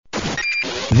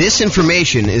This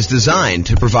information is designed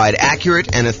to provide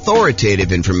accurate and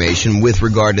authoritative information with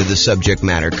regard to the subject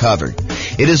matter covered.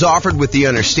 It is offered with the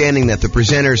understanding that the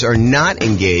presenters are not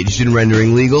engaged in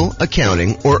rendering legal,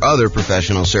 accounting, or other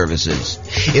professional services.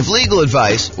 If legal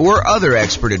advice or other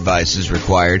expert advice is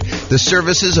required, the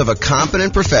services of a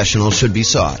competent professional should be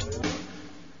sought.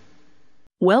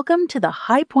 Welcome to the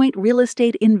High Point Real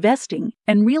Estate Investing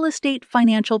and Real Estate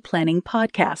Financial Planning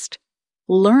Podcast.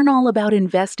 Learn all about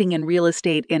investing in real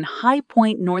estate in High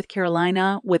Point, North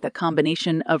Carolina, with a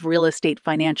combination of real estate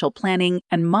financial planning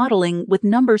and modeling with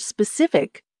numbers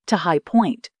specific to High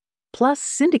Point, plus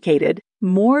syndicated,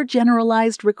 more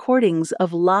generalized recordings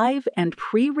of live and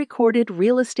pre-recorded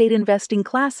real estate investing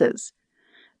classes,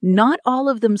 not all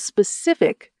of them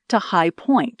specific to High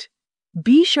Point.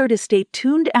 Be sure to stay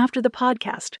tuned after the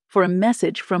podcast for a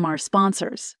message from our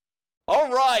sponsors.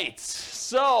 All right,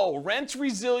 so rent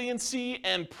resiliency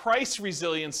and price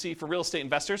resiliency for real estate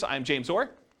investors. I'm James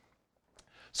Orr.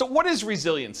 So what is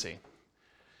resiliency?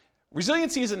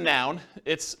 Resiliency is a noun.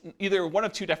 It's either one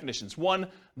of two definitions. One,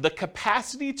 the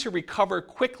capacity to recover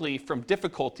quickly from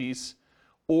difficulties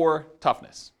or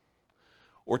toughness.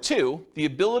 Or two, the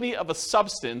ability of a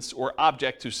substance or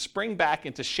object to spring back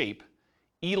into shape,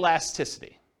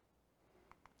 elasticity.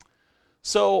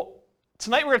 So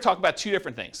tonight we're going to talk about two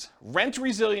different things, rent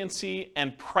resiliency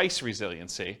and price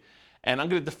resiliency, and I'm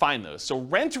going to define those. So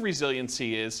rent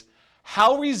resiliency is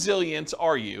how resilient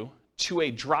are you to a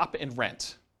drop in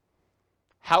rent?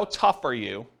 How tough are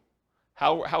you?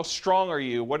 How strong are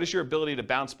you? What is your ability to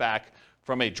bounce back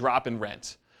from a drop in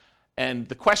rent? And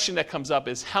the question that comes up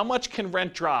is how much can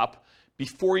rent drop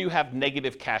before you have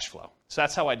negative cash flow? So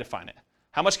that's how I define it.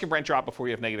 How much can rent drop before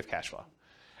you have negative cash flow?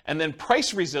 And then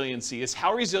price resiliency is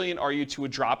how resilient are you to a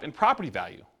drop in property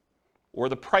value or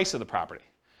the price of the property?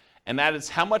 And that is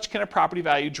how much can a property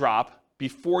value drop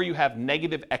before you have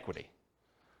negative equity,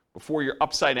 before you're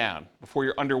upside down, before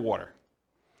you're underwater.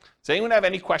 Does anyone have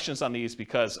any questions on these?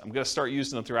 Because I'm going to start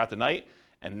using them throughout the night.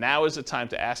 And now is the time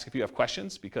to ask if you have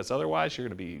questions, because otherwise you're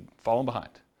going to be falling behind.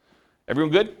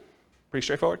 Everyone good? Pretty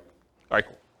straightforward? All right,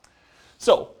 cool.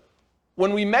 So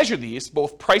when we measure these,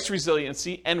 both price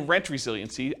resiliency and rent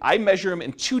resiliency, I measure them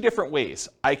in two different ways.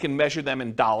 I can measure them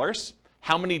in dollars.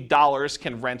 How many dollars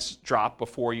can rents drop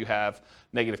before you have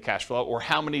negative cash flow? Or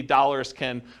how many dollars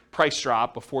can price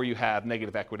drop before you have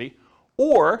negative equity?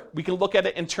 Or we can look at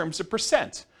it in terms of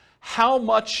percent. How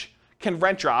much can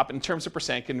rent drop in terms of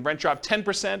percent? Can rent drop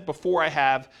 10% before I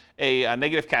have a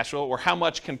negative cash flow? Or how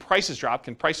much can prices drop?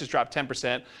 Can prices drop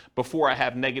 10% before I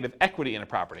have negative equity in a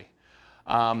property?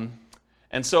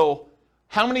 And so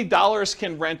how many dollars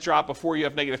can rent drop before you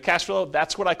have negative cash flow?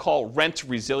 That's what I call rent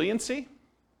resiliency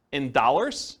in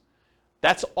dollars.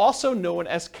 That's also known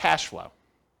as cash flow.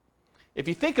 If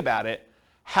you think about it,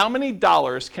 how many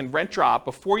dollars can rent drop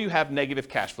before you have negative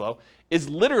cash flow is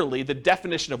literally the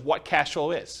definition of what cash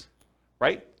flow is,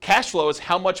 right? Cash flow is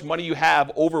how much money you have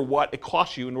over what it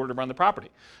costs you in order to run the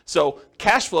property. So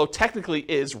cash flow technically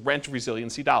is rent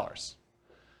resiliency dollars.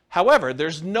 However,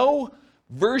 there's no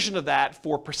version of that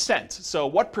for percent. So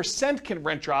what percent can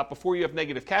rent drop before you have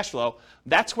negative cash flow?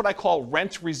 That's what I call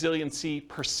rent resiliency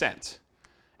percent.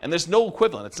 And there's no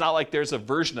equivalent. It's not like there's a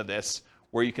version of this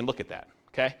where you can look at that,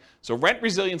 okay? So rent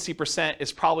resiliency percent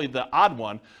is probably the odd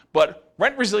one, but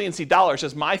rent resiliency dollars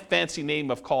is my fancy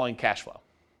name of calling cash flow.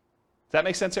 Does that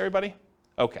make sense, everybody?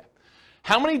 Okay.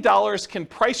 How many dollars can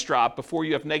price drop before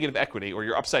you have negative equity or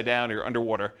you're upside down or you're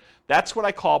underwater? That's what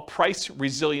I call price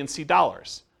resiliency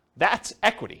dollars. That's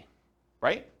equity,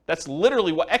 right? That's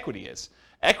literally what equity is.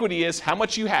 Equity is how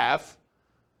much you have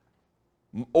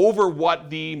over what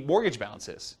the mortgage balance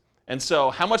is. And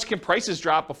so how much can prices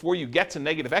drop before you get to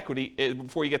negative equity,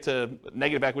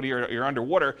 or you're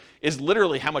underwater, is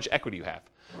literally how much equity you have.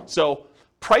 So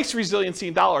price resiliency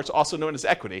in dollars, also known as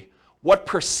equity. What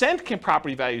percent can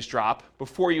property values drop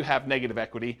before you have negative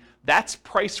equity? That's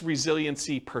price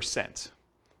resiliency percent.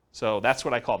 So that's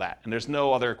what I call that. And there's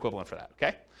no other equivalent for that,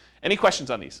 okay? Any questions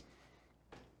on these?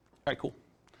 All right, cool.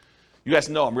 You guys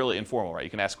know I'm really informal, right? You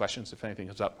can ask questions if anything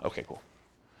comes up. Okay, cool.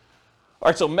 All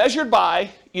right, so measured by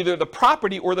either the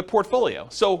property or the portfolio.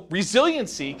 So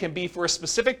resiliency can be for a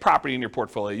specific property in your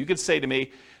portfolio. You could say to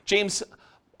me, James,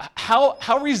 how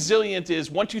resilient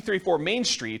is 1234 Main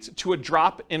Street to a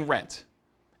drop in rent?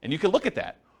 And you can look at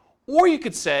that. Or you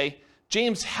could say,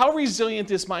 James, how resilient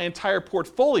is my entire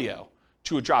portfolio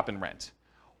to a drop in rent?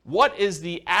 What is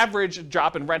the average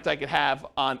drop in rent I could have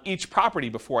on each property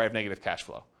before I have negative cash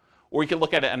flow? Or you can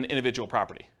look at it on an individual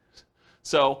property.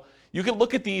 So you can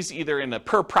look at these either in a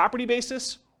per property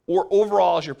basis or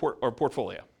overall as your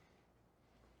portfolio.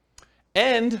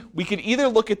 And we could either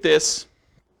look at this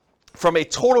from a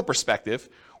total perspective,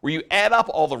 where you add up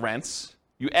all the rents,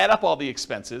 you add up all the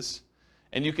expenses,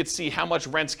 and you could see how much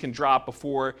rents can drop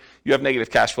before you have negative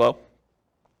cash flow.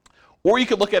 Or you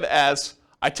could look at it as,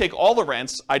 I take all the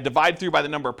rents, I divide through by the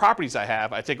number of properties I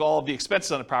have, I take all of the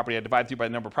expenses on the property, I divide through by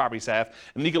the number of properties I have,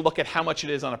 and then you can look at how much it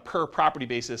is on a per property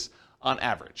basis on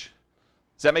average.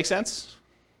 Does that make sense?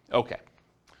 Okay.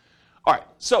 All right,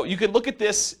 so you could look at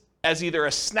this as either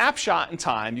a snapshot in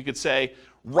time. You could say,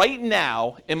 right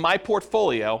now in my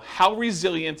portfolio, how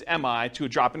resilient am I to a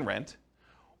drop in rent?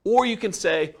 Or you can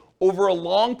say, over a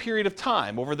long period of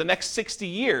time, over the next 60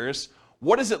 years,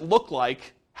 what does it look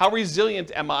like? How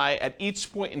resilient am I at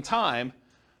each point in time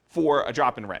for a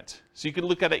drop in rent? So you can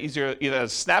look at it either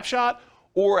as a snapshot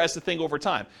or as the thing over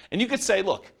time. And you could say,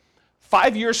 look,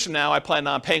 5 years from now, I plan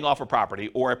on paying off a property,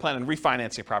 or I plan on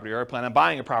refinancing a property, or I plan on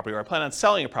buying a property, or I plan on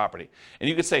selling a property. And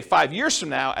you could say 5 years from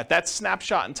now, at that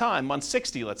snapshot in time, month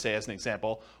 60, let's say as an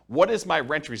example, what is my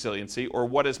rent resiliency, or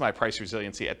what is my price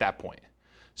resiliency at that point?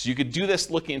 So you could do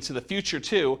this looking into the future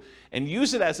too, and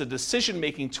use it as a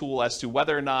decision-making tool as to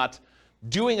whether or not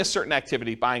doing a certain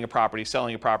activity, buying a property,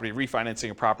 selling a property,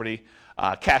 refinancing a property,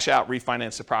 cash out,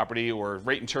 refinance a property, or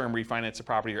rate and term, refinance a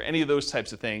property, or any of those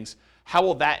types of things, how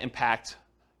will that impact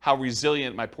how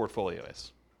resilient my portfolio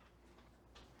is?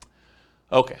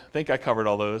 Okay, I think I covered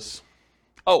all those.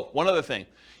 Oh, one other thing.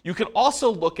 You can also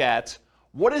look at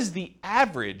what is the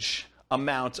average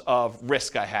amount of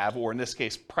risk I have, or in this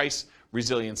case, price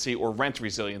resiliency or rent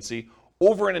resiliency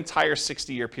over an entire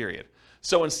 60-year period.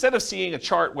 So instead of seeing a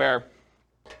chart where,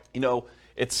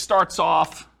 it starts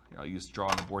off, I'll use draw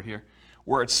on the board here,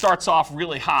 where it starts off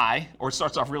really high, or it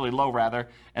starts off really low rather,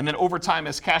 and then over time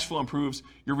as cash flow improves,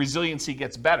 your resiliency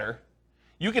gets better.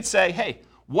 You could say, hey,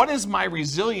 what is my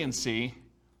resiliency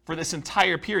for this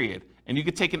entire period? And you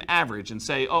could take an average and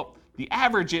say, oh, the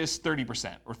average is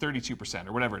 30% or 32%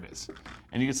 or whatever it is.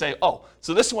 And you could say, oh,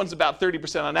 so this one's about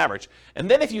 30% on average. And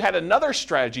then if you had another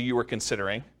strategy you were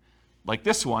considering, like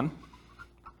this one,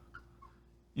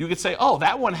 you could say, oh,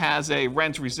 that one has a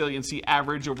rent resiliency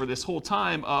average over this whole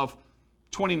time of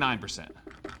 29%.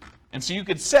 And so you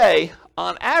could say,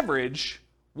 on average,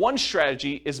 one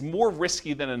strategy is more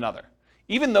risky than another,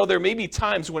 even though there may be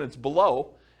times when it's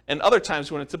below and other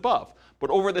times when it's above. But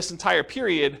over this entire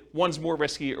period, one's more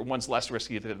risky or one's less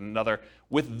risky than another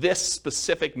with this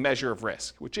specific measure of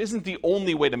risk, which isn't the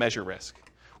only way to measure risk,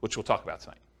 which we'll talk about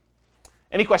tonight.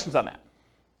 Any questions on that?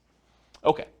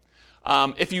 Okay.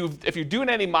 If you're doing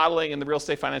any modeling in the Real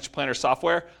Estate Financial Planner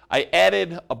software, I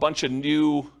added a bunch of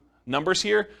new numbers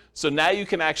here. So now you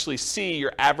can actually see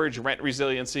your average rent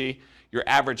resiliency, your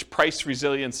average price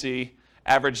resiliency,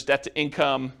 average debt to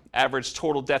income, average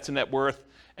total debt to net worth,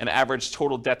 and average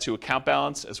total debt to account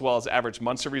balance, as well as average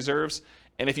months of reserves.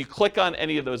 And if you click on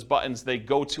any of those buttons, they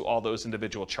go to all those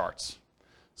individual charts.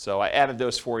 So I added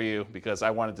those for you because I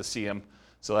wanted to see them.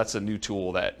 So that's a new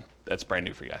tool that's brand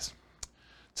new for you guys.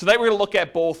 Tonight we're going to look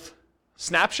at both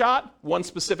snapshot, one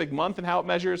specific month and how it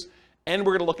measures, and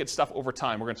we're going to look at stuff over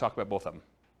time. We're going to talk about both of them.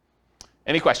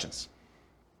 Any questions?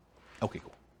 Okay,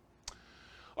 cool.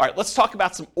 All right, let's talk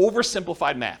about some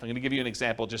oversimplified math. I'm going to give you an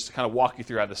example just to kind of walk you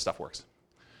through how this stuff works.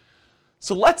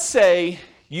 So let's say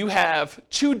you have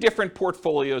two different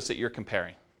portfolios that you're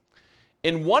comparing.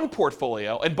 In one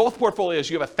portfolio, in both portfolios,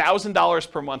 you have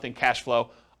 $1,000 per month in cash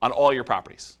flow on all your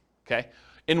properties, okay?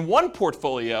 In one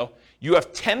portfolio, you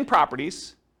have 10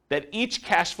 properties that each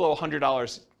cash flow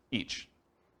 $100 each,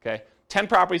 okay? 10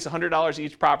 properties, $100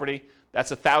 each property,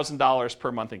 that's $1,000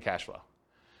 per month in cash flow.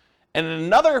 And in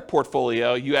another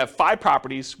portfolio, you have 5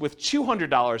 properties with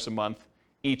 $200 a month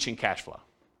each in cash flow.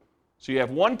 So you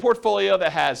have one portfolio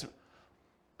that has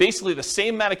basically the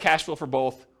same amount of cash flow for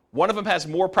both. One of them has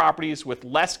more properties with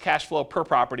less cash flow per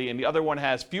property, and the other one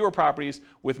has fewer properties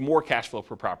with more cash flow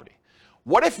per property.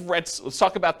 What if rents, let's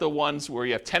talk about the ones where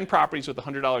you have 10 properties with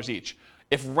 $100 each.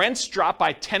 If rents drop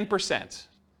by 10%,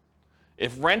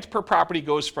 if rent per property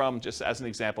goes from, just as an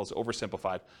example, it's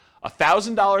oversimplified,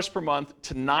 $1,000 per month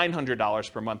to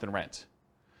 $900 per month in rent,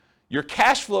 your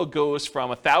cash flow goes from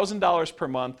 $1,000 per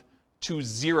month to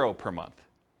 $0 per month.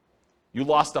 You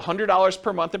lost $100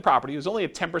 per month in property. It was only a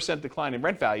 10% decline in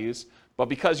rent values, but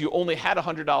because you only had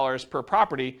 $100 per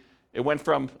property, it went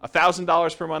from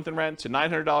 $1,000 per month in rent to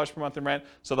 $900 per month in rent.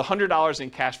 So the $100 in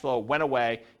cash flow went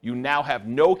away. You now have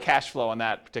no cash flow on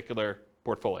that particular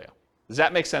portfolio. Does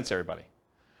that make sense, everybody?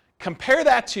 Compare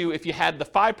that to if you had the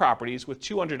 5 properties with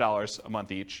 $200 a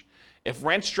month each. If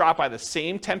rents drop by the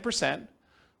same 10%,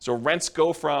 so rents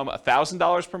go from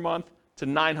 $1,000 per month to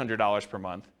 $900 per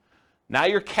month, now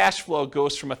your cash flow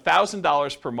goes from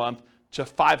 $1,000 per month to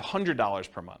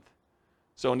 $500 per month.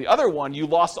 So in the other one, you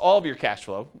lost all of your cash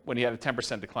flow when you had a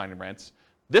 10% decline in rents.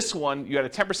 This one, you had a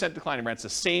 10% decline in rents, the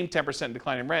same 10%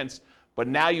 decline in rents, but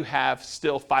now you have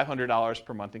still $500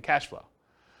 per month in cash flow.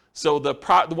 So the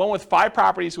one with 5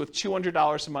 properties with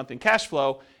 $200 a month in cash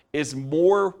flow is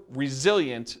more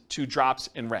resilient to drops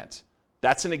in rent.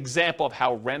 That's an example of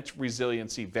how rent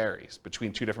resiliency varies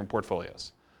between 2 different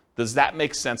portfolios. Does that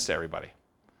make sense to everybody?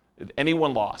 Did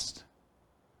anyone lost?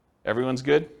 Everyone's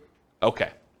good? Okay.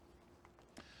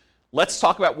 Let's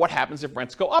talk about what happens if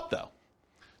rents go up, though.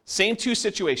 Same 2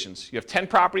 situations. You have 10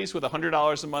 properties with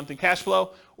 $100 a month in cash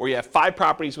flow, or you have 5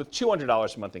 properties with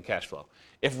 $200 a month in cash flow.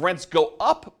 If rents go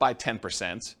up by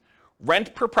 10%,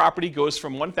 rent per property goes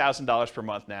from $1,000 per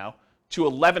month now to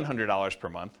 $1,100 per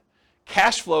month.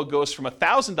 Cash flow goes from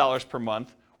 $1,000 per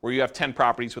month, where you have 10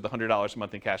 properties with $100 a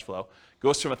month in cash flow,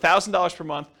 goes from $1,000 per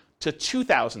month to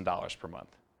 $2,000 per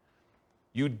month.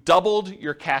 You doubled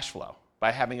your cash flow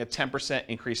by having a 10%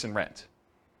 increase in rent.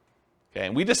 Okay,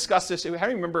 and we discussed this, I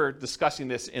remember discussing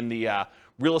this in the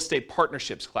real estate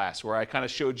partnerships class, where I kind of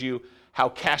showed you how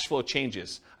cash flow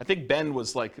changes. I think Ben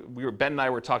and I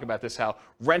were talking about this, how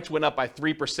rent went up by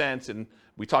 3%, and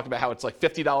we talked about how it's like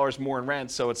 $50 more in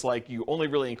rent, so it's like you only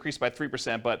really increased by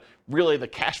 3%, but really the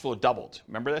cash flow doubled.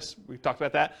 Remember this? We talked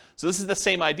about that? So this is the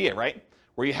same idea, right?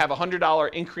 Where you have a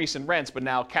 $100 increase in rents, but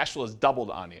now cash flow is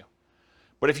doubled on you.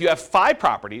 But if you have 5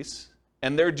 properties,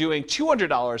 and they're doing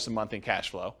 $200 a month in cash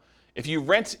flow, if you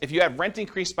have rent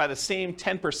increased by the same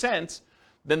 10%,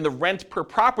 then the rent per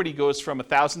property goes from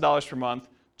 $1,000 per month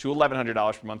to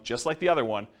 $1,100 per month, just like the other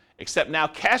one, except now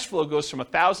cash flow goes from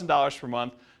 $1,000 per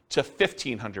month to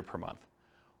 $1,500 per month.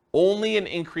 Only an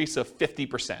increase of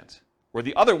 50%, where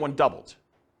the other one doubled.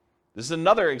 This is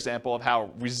another example of how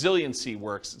resiliency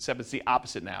works, except it's the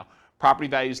opposite now. Property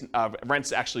values,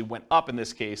 rents actually went up in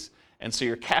this case, and so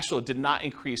your cash flow did not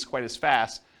increase quite as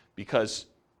fast because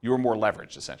you were more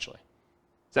leveraged, essentially.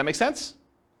 Does that make sense?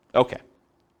 Okay.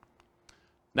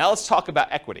 Now let's talk about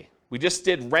equity. We just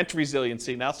did rent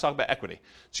resiliency. Now let's talk about equity.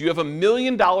 So you have $1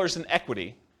 million in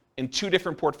equity in 2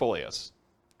 different portfolios.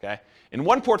 Okay? In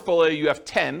one portfolio, you have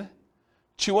 10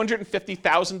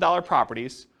 $250,000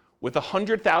 properties with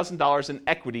 $100,000 in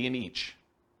equity in each.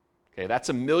 Okay, that's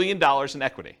 $1 million in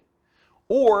equity.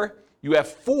 Or you have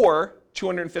 4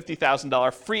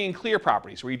 $250,000 free and clear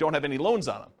properties where you don't have any loans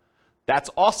on them. That's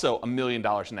also $1 million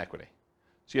in equity.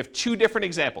 So you have 2 different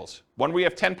examples. One where you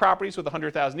have 10 properties with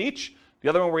 $100,000 each. The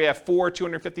other one where you have 4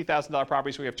 $250,000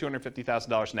 properties where you have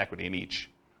 $250,000 in equity in each.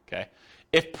 Okay?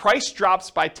 If price drops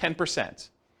by 10%,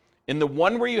 in the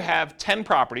one where you have 10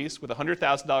 properties with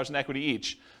 $100,000 in equity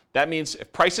each, that means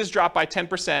if prices drop by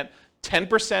 10%,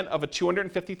 10% of a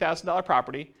 $250,000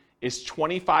 property is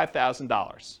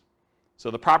 $25,000. So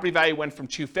the property value went from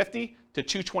 $250,000 to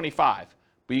 $225,000,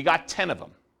 but you got 10 of them.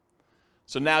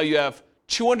 So now you have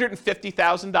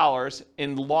 $250,000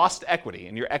 in lost equity,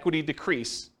 and your equity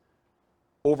decreased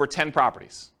over 10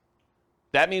 properties.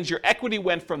 That means your equity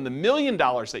went from the $1 million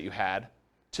that you had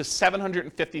to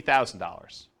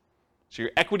 $750,000. So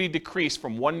your equity decreased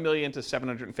from $1 million to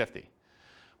 $750,000.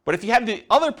 But if you had the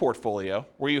other portfolio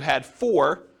where you had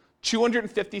 4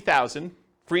 $250,000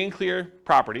 free and clear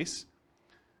properties,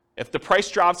 if the price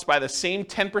drops by the same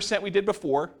 10% we did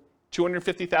before,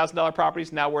 $250,000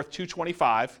 properties now worth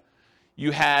 $225,000,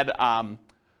 you had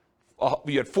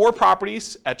 4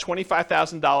 properties at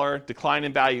 $25,000 decline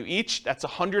in value each. That's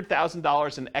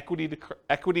 $100,000 in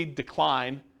equity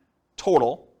decline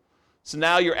total. So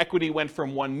now your equity went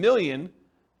from $1 million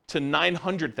to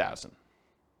 $900,000.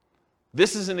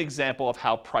 This is an example of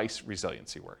how price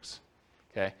resiliency works.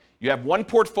 Okay? You have one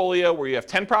portfolio where you have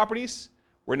 10 properties,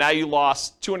 where now you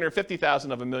lost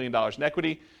 $250,000 of $1 million in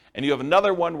equity, and you have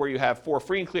another one where you have 4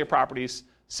 free and clear properties,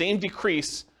 same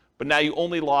decrease, but now you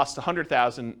only lost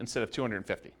 $100,000 instead of $250,000.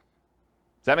 Does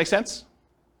that make sense?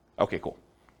 Okay, cool.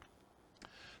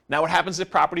 Now what happens if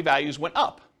property values went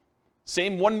up?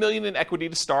 Same $1 million in equity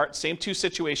to start, same 2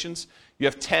 situations. You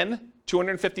have 10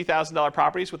 $250,000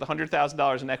 properties with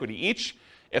 $100,000 in equity each.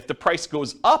 If the price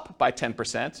goes up by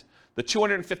 10%, the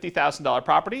 $250,000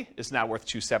 property is now worth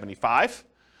 $275,000.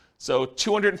 So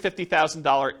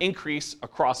 $250,000 increase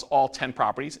across all 10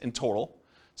 properties in total.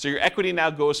 So your equity now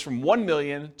goes from $1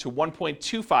 million to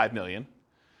 $1.25 million.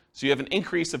 So you have an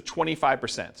increase of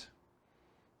 25%.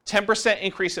 10%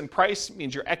 increase in price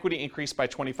means your equity increased by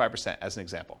 25%, as an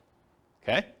example.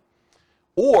 Okay?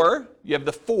 Or you have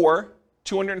the 4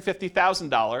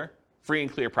 $250,000 free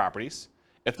and clear properties.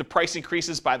 If the price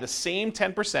increases by the same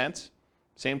 10%,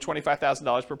 same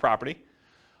 $25,000 per property,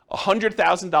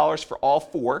 $100,000 for all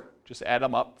 4, just add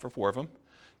them up for 4 of them.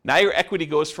 Now your equity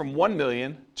goes from $1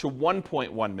 million to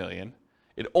 $1.1 million.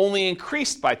 It only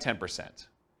increased by 10%.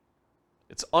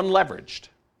 It's unleveraged.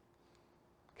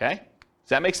 Okay? Does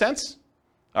that make sense?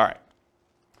 All right.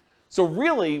 So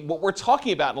really, what we're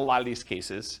talking about in a lot of these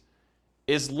cases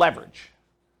is leverage.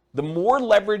 The more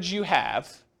leverage you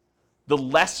have, the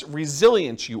less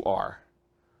resilient you are.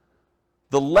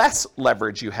 The less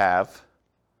leverage you have,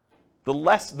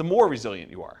 the more resilient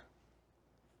you are.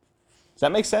 Does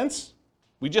that make sense?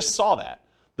 We just saw that.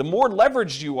 The more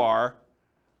leveraged you are,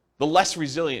 the less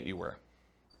resilient you were.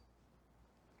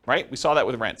 Right? We saw that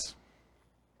with rents.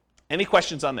 Any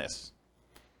questions on this?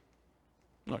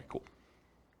 All right, cool.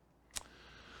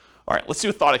 All right, let's do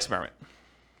a thought experiment.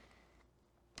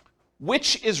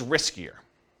 Which is riskier?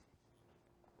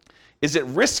 Is it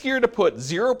riskier to put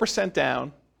 0%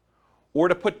 down or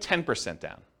to put 10%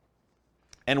 down?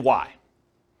 And why?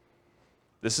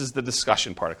 This is the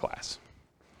discussion part of class.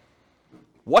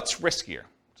 What's riskier?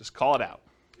 Just call it out.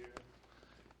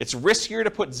 It's riskier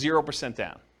to put 0%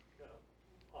 down.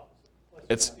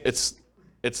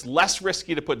 It's less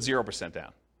risky to put 0%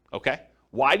 down. Okay?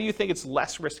 Why do you think it's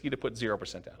less risky to put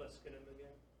 0% down? Less skin in the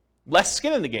game. Less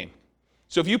skin in the game.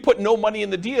 So if you put no money in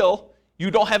the deal,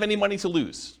 you don't have any money to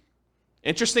lose.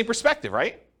 Interesting perspective,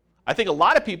 right? I think a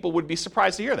lot of people would be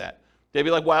surprised to hear that. They'd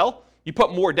be like, well, you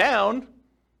put more down,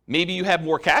 maybe you have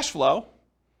more cash flow,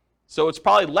 so it's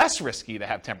probably less risky to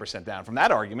have 10% down from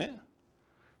that argument,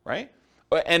 right?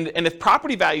 And if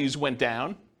property values went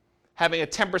down, having a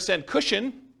 10%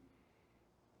 cushion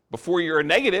before you're a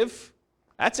negative,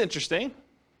 that's interesting.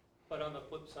 But on the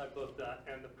flip side, both that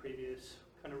and the previous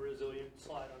kind of resilient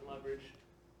slide on leverage,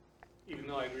 even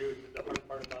though I agree with you, the hard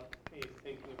part about me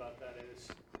thinking about that is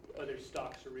other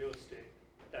stocks or real estate,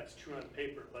 that's true on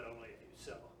paper, but only if you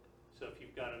sell. So if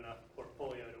you've got enough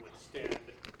portfolio to withstand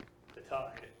the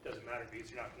tide, it doesn't matter because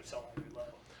you're not going to sell at every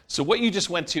level. So what you just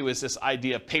went to is this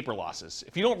idea of paper losses.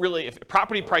 If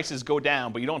property prices go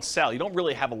down but you don't sell, you don't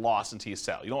really have a loss until you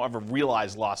sell. You don't have a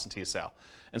realized loss until you sell.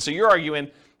 And so you're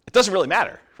arguing it doesn't really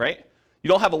matter, right? You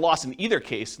don't have a loss in either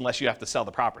case unless you have to sell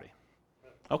the property.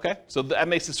 Okay, so that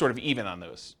makes it sort of even on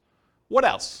those. What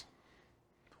else?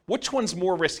 Which one's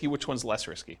more risky, which one's less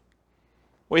risky?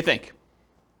 What do you think?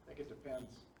 I think it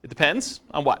depends. It depends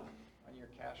on what? On your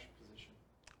cash position.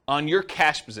 On your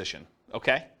cash position,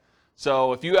 okay?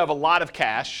 So if you have a lot of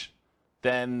cash,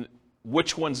 then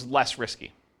which one's less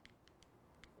risky?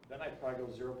 Then I'd probably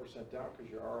go 0% down because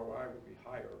your ROI would be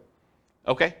higher.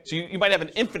 Okay, so you might have an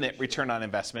infinite return on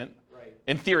investment. Right.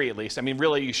 In theory, at least. I mean,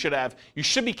 really, you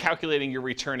should be calculating your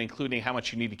return, including how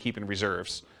much you need to keep in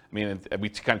reserves. I mean, we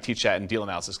kind of teach that in deal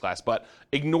analysis class. But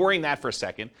ignoring that for a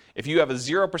second, if you have a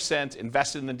 0%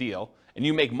 invested in the deal and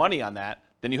you make money on that,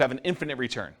 then you have an infinite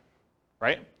return,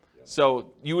 right? Yeah.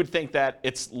 So you would think that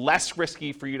it's less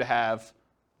risky for you to have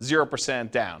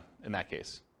 0% down in that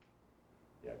case.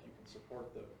 Yeah, if you can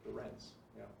support the rents.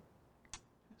 Yeah.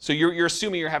 So you're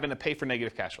assuming you're having to pay for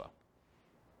negative cash flow.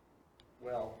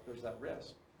 Well, there's that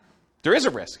risk. There is a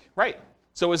risk, right?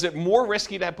 So is it more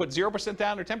risky to put 0%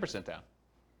 down or 10% down?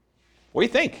 What do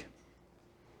you think?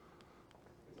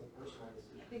 It's a personal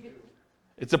decision.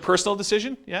 It's a personal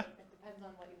decision, yeah? It depends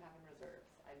on what you have in reserves.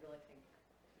 I really think.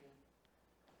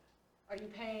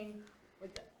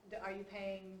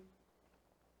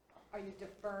 Are you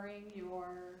deferring your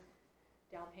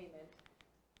down payment,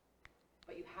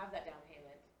 but you have that down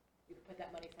payment, you can put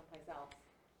that money someplace else,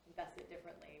 invest it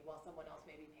differently, while someone else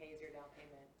maybe pays your down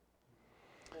payment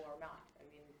or not. I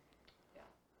mean, yeah.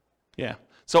 Yeah.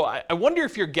 So I wonder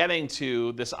if you're getting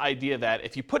to this idea that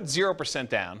if you put 0%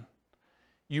 down,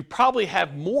 you probably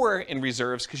have more in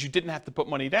reserves because you didn't have to put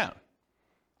money down.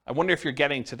 I wonder if you're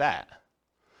getting to that.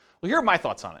 Well, here are my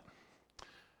thoughts on it.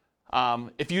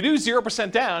 If you do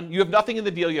 0% down, you have nothing in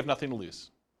the deal, you have nothing to lose.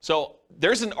 So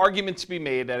there's an argument to be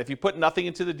made that if you put nothing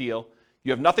into the deal,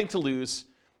 you have nothing to lose.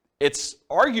 It's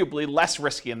arguably less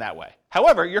risky in that way.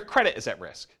 However, your credit is at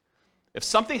risk. If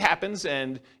something happens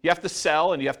and you have to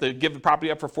sell and you have to give the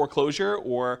property up for foreclosure,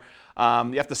 or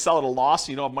you have to sell at a loss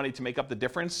and you don't have money to make up the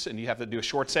difference and you have to do a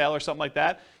short sale or something like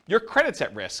that, your credit's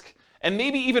at risk. And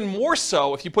maybe even more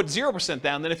so if you put 0%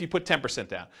 down than if you put 10%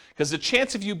 down. Because the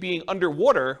chance of you being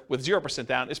underwater with 0%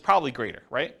 down is probably greater,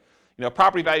 right? You know,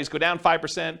 property values go down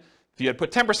 5%. If you had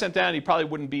put 10% down, you probably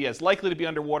wouldn't be as likely to be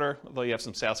underwater, although you have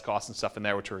some sales costs and stuff in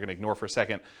there, which we're going to ignore for a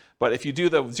second. But if you do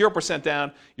the 0%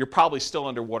 down, you're probably still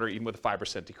underwater even with a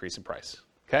 5% decrease in price,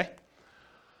 okay?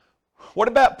 What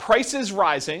about prices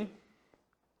rising?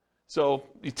 So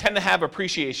you tend to have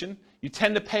appreciation. You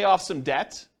tend to pay off some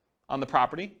debt on the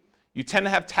property. You tend to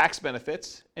have tax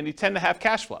benefits, and you tend to have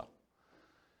cash flow.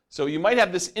 So you might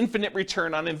have this infinite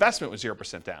return on investment with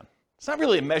 0% down. It's not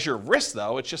really a measure of risk,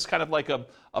 though. It's just kind of like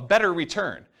a better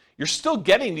return. You're still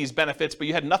getting these benefits, but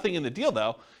you had nothing in the deal,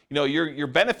 though. You're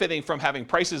benefiting from having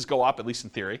prices go up, at least in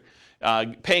theory,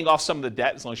 paying off some of the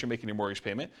debt as long as you're making your mortgage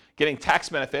payment, getting tax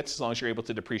benefits as long as you're able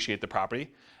to depreciate the property,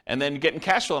 and then getting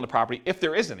cash flow on the property if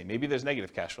there is any. Maybe there's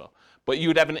negative cash flow. But you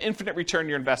would have an infinite return on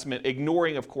your investment,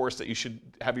 ignoring, of course, that you should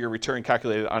have your return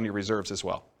calculated on your reserves as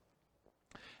well.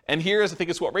 And here's, I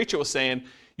think it's what Rachel was saying,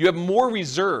 you have more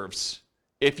reserves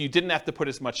if you didn't have to put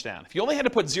as much down. If you only had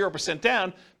to put 0%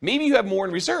 down, maybe you have more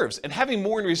in reserves. And having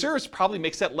more in reserves probably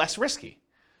makes that less risky.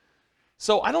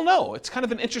 So I don't know. It's kind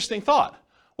of an interesting thought.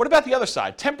 What about the other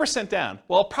side? 10% down.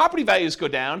 Well, property values go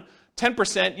down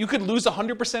 10%. You could lose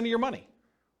 100% of your money.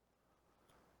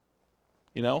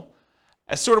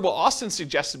 As sort of what Austin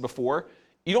suggested before,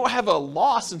 you don't have a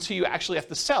loss until you actually have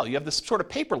to sell. You have this sort of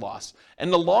paper loss.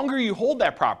 And the longer you hold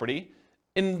that property,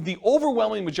 in the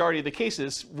overwhelming majority of the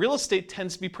cases, real estate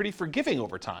tends to be pretty forgiving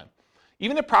over time.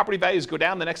 Even if property values go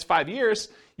down the next 5 years,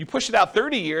 you push it out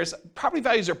 30 years, property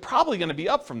values are probably going to be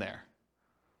up from there,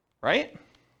 right?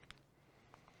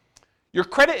 Your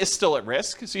credit is still at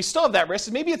risk, so you still have that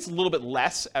risk. Maybe it's a little bit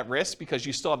less at risk because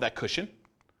you still have that cushion.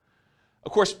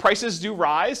 Of course, prices do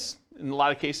rise. In a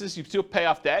lot of cases, you still pay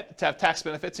off debt to have tax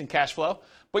benefits and cash flow,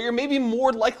 but you're maybe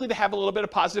more likely to have a little bit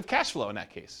of positive cash flow in that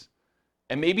case.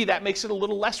 And maybe that makes it a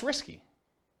little less risky.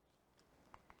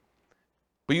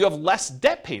 But you have less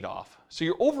debt paid off. So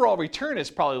your overall return is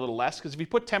probably a little less because if you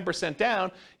put 10%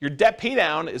 down, your debt pay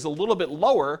down is a little bit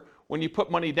lower when you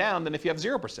put money down than if you have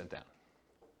 0% down.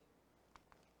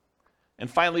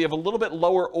 And finally, you have a little bit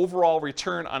lower overall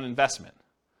return on investment.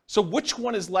 So which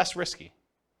one is less risky?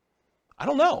 I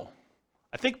don't know.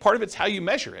 I think part of it's how you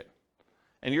measure it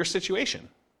and your situation.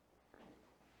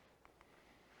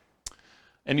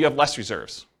 And you have less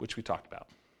reserves, which we talked about.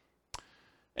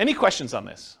 Any questions on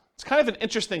this? It's kind of an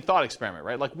interesting thought experiment,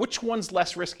 right? Like, which one's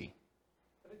less risky?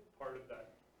 I think part of that,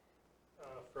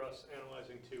 for us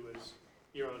analyzing too, is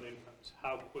your own incomes.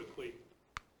 How quickly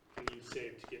can you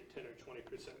save to get 10 or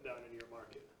 20% down in your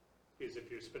market? Because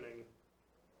if you're spending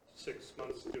 6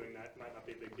 months doing that, it might not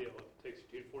be a big deal. If it takes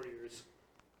you 2 to 4 years,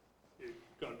 you're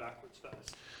going backwards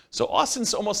fast. So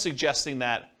Austin's almost suggesting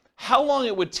that how long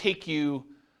it would take you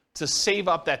to save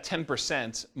up that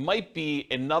 10% might be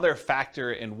another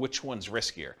factor in which one's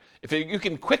riskier. If you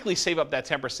can quickly save up that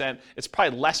 10%, it's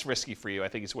probably less risky for you, I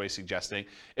think is what he's suggesting.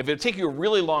 If it would take you a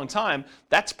really long time,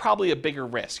 that's probably a bigger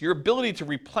risk. Your ability to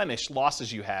replenish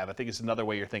losses you have, I think is another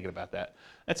way you're thinking about that.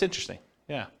 That's interesting,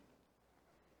 yeah.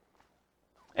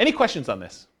 Any questions on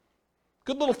this?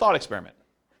 Good little thought experiment.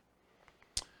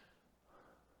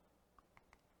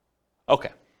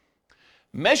 Okay.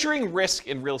 Measuring risk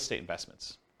in real estate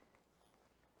investments,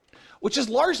 which is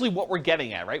largely what we're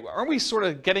getting at, right? Aren't we sort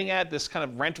of getting at this kind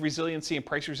of rent resiliency and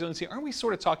price resiliency? Aren't we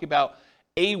sort of talking about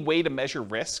a way to measure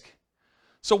risk?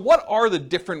 So what are the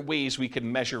different ways we can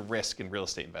measure risk in real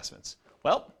estate investments?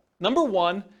 Well, number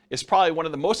one is probably one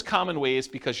of the most common ways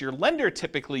because your lender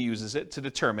typically uses it to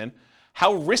determine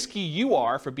how risky you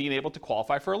are for being able to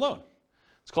qualify for a loan.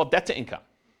 It's called debt to income.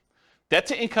 Debt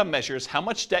to income measures how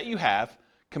much debt you have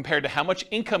compared to how much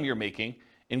income you're making,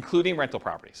 including rental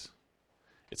properties.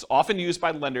 It's often used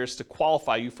by lenders to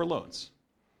qualify you for loans.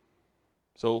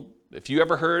 So if you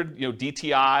ever heard,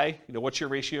 DTI, what's your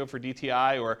ratio for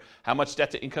DTI or how much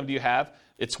debt to income do you have?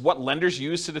 It's what lenders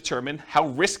use to determine how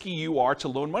risky you are to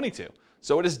loan money to.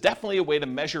 So it is definitely a way to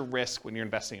measure risk when you're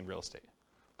investing in real estate.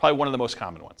 Probably one of the most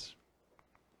common ones.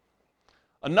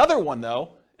 Another one,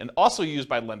 though, and also used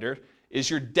by lender, is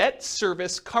your debt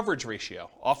service coverage ratio,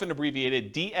 often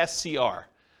abbreviated DSCR.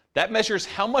 That measures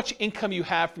how much income you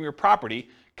have from your property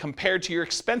compared to your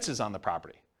expenses on the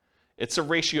property. It's a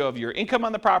ratio of your income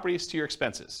on the properties to your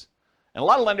expenses. And a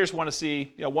lot of lenders want to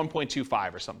see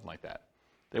 1.25 or something like that.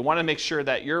 They want to make sure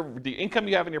that the income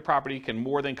you have in your property can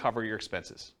more than cover your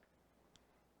expenses.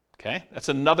 Okay? That's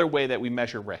another way that we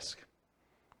measure risk.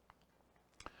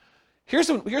 Here's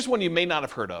one you may not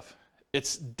have heard of.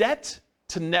 It's debt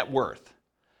to net worth.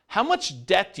 How much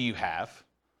debt do you have?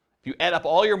 If you add up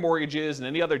all your mortgages and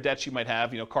any other debts you might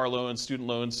have, car loans, student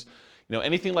loans,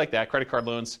 anything like that, credit card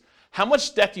loans, how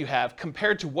much debt do you have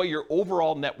compared to what your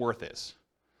overall net worth is?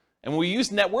 And when we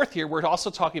use net worth here, we're also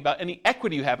talking about any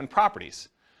equity you have in properties.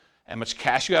 How much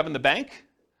cash you have in the bank,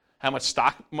 how much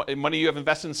money you have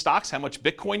invested in stocks, how much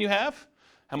Bitcoin you have,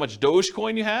 how much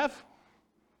Dogecoin you have,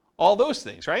 all those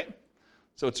things, right?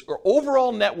 So it's your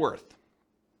overall net worth,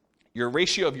 your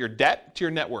ratio of your debt to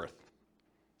your net worth,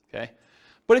 okay?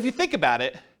 But if you think about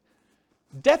it,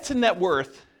 debt to net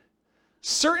worth,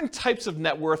 certain types of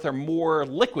net worth are more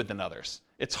liquid than others.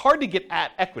 It's hard to get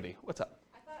at equity. What's up?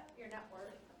 I thought your net worth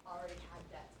already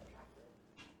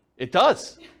It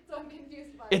does. So I'm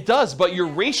confused by It does, but your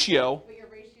ratio, But your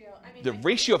ratio, I mean. the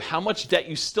ratio of how much debt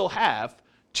you still have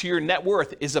to your net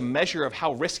worth is a measure of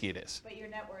how risky it is. But your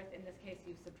net worth, in this case,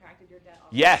 you've subtracted your debt off.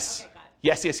 Yes. Okay,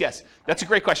 got it. Yes. That's a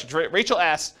great question. Rachel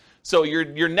asked, so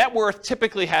your net worth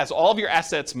typically has all of your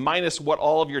assets minus what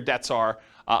all of your debts are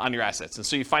on your assets. And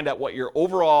so you find out what your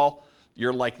overall,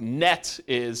 your like net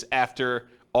is after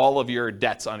all of your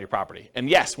debts on your property. And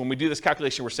yes, when we do this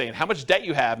calculation, we're saying how much debt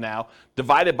you have now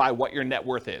divided by what your net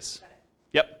worth is. Got it.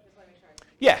 Yep. Just want to make sure I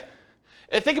understand. Yeah.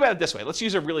 And think about it this way. Let's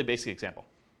use a really basic example.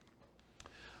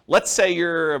 Let's say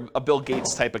you're a Bill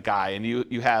Gates type of guy and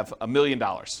you have $1 million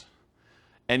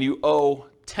and you owe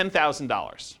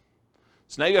 $10,000.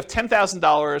 So now you have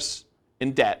 $10,000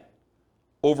 in debt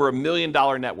over $1 million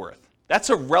net worth. That's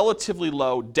a relatively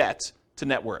low debt to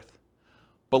net worth.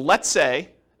 But let's say,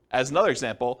 as another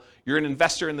example, you're an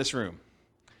investor in this room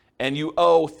and you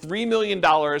owe $3 million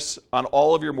on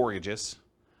all of your mortgages,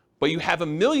 but you have $1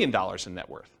 million in net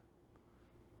worth.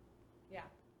 Yeah.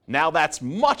 Now that's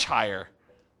much higher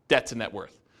debt to net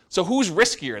worth. So who's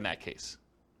riskier in that case?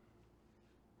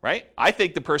 Right? I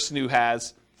think the person who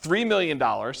has $3 million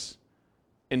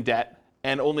in debt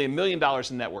and only $1 million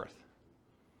in net worth,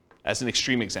 as an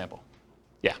extreme example.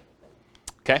 Yeah.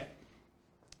 Okay?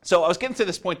 So I was getting to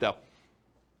this point though.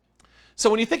 So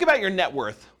when you think about your net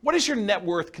worth, what does your net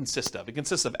worth consist of? It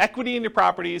consists of equity in your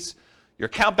properties, your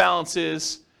account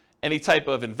balances, any type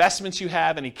of investments you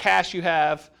have, any cash you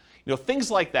have, things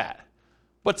like that.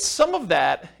 But some of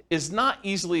that is not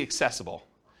easily accessible.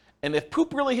 And if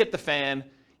poop really hit the fan,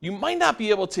 you might not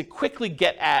be able to quickly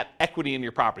get at equity in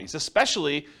your properties,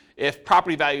 especially if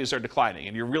property values are declining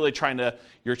and you're really trying to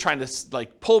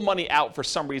like pull money out for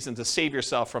some reason to save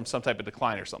yourself from some type of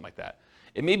decline or something like that.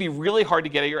 It may be really hard to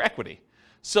get at your equity.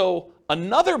 So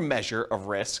another measure of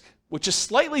risk, which is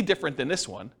slightly different than this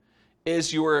one,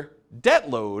 is your debt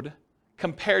load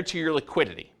compared to your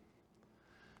liquidity.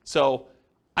 So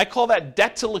I call that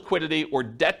debt to liquidity or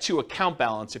debt to account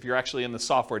balance if you're actually in the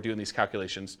software doing these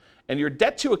calculations. And your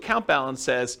debt to account balance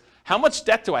says, how much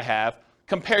debt do I have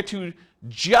compared to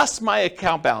just my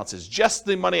account balances, just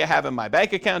the money I have in my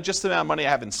bank account, just the amount of money I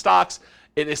have in stocks.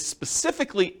 It is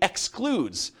specifically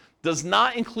excludes, does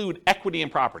not include equity in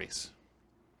properties.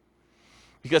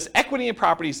 Because equity in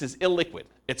properties is illiquid.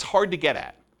 It's hard to get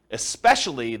at,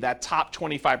 especially that top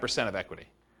 25% of equity,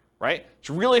 right? It's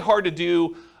really hard to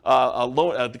do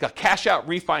a cash out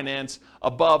refinance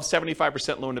above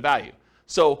 75% loan to value.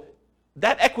 So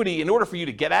that equity, in order for you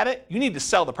to get at it, you need to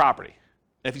sell the property.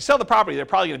 And if you sell the property, they're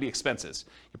probably going to be expenses.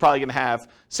 You're probably going to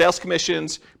have sales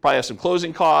commissions, you probably have some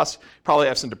closing costs, you probably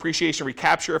have some depreciation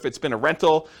recapture if it's been a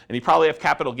rental, and you probably have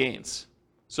capital gains.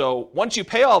 So once you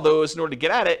pay all those in order to get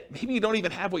at it, maybe you don't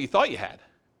even have what you thought you had.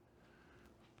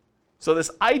 So this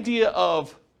idea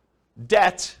of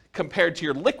debt compared to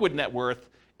your liquid net worth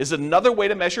is another way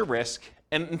to measure risk.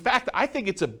 And in fact, I think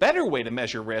it's a better way to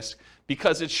measure risk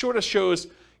because it sort of shows,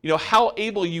 how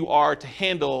able you are to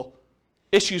handle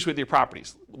issues with your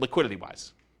properties,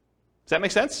 liquidity-wise. Does that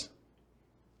make sense?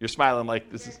 You're smiling like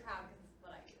this is Proud 'cause it's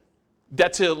what I use.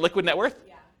 debt to liquid net worth?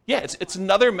 Yeah. Yeah, it's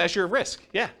another measure of risk.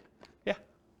 Yeah.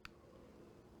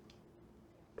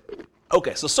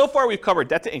 Okay, so far we've covered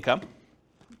debt to income,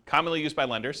 commonly used by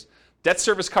lenders, debt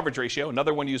service coverage ratio,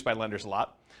 another one used by lenders a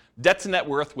lot, debt to net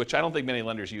worth, which I don't think many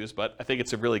lenders use, but I think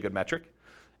it's a really good metric,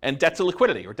 and debt to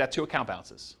liquidity or debt to account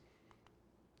balances.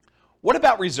 What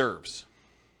about reserves?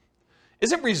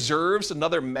 Isn't reserves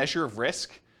another measure of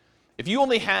risk? If you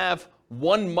only have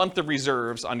 1 month of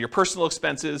reserves on your personal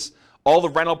expenses, all the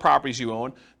rental properties you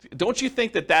own, don't you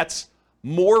think that that's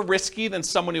more risky than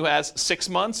someone who has 6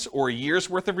 months or a year's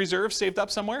worth of reserves saved up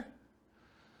somewhere?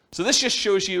 So this just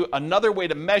shows you another way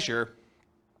to measure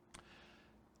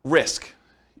risk.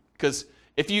 Because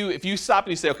if you stop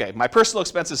and you say, okay, my personal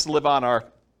expenses to live on are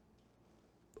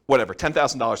whatever,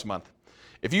 $10,000 a month.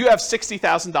 If you have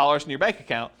 $60,000 in your bank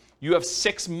account, you have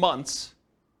 6 months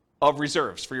of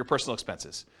reserves for your personal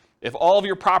expenses. If all of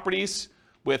your properties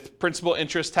with principal,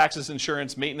 interest, taxes,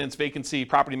 insurance, maintenance, vacancy,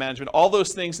 property management, all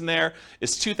those things in there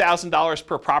is $2,000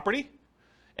 per property.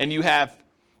 And you have,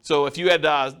 so if you had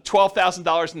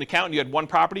 $12,000 in the account and you had 1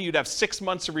 property, you'd have 6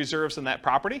 months of reserves in that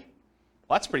property.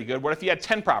 Well, that's pretty good. What if you had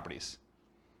 10 properties?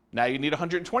 Now you need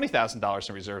 $120,000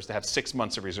 in reserves to have 6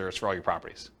 months of reserves for all your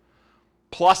properties.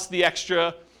 Plus the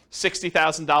extra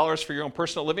 $60,000 for your own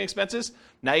personal living expenses.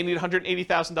 Now you need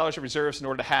 $180,000 of reserves in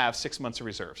order to have 6 months of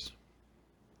reserves.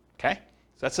 Okay?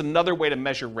 So that's another way to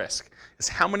measure risk, is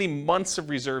how many months of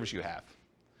reserves you have.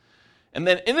 And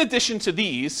then in addition to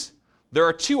these, there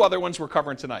are 2 other ones we're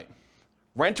covering tonight.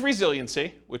 Rent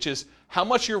resiliency, which is how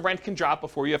much your rent can drop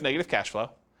before you have negative cash flow,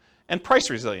 and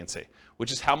price resiliency,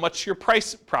 which is how much your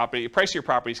price of your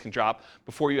properties can drop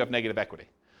before you have negative equity.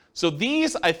 So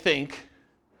these, I think,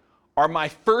 are my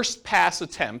first pass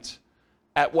attempt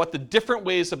at what the different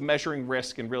ways of measuring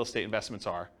risk in real estate investments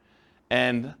are.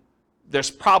 And there's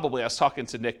probably, I was talking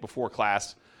to Nick before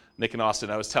class, Nick and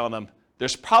Austin, I was telling them,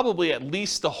 there's probably at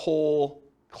least a whole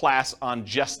class on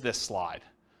just this slide,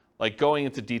 like going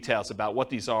into details about what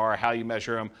these are, how you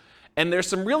measure them. And there's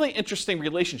some really interesting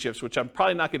relationships, which I'm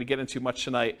probably not going to get into much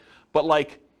tonight, but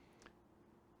like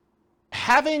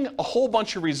having a whole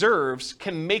bunch of reserves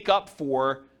can make up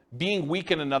for being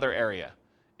weak in another area.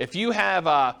 If you have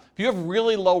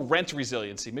really low rent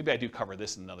resiliency, maybe I do cover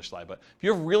this in another slide, but if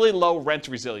you have really low rent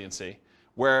resiliency,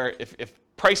 where if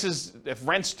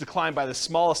rents decline by the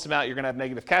smallest amount, you're going to have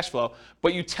negative cash flow,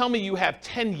 but you tell me you have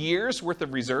 10 years worth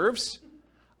of reserves,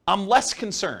 I'm less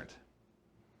concerned,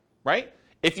 right?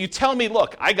 If you tell me,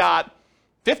 look, I got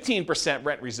 15%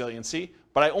 rent resiliency,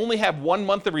 but I only have 1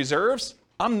 month of reserves,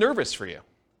 I'm nervous for you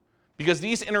because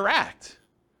these interact.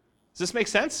 Does this make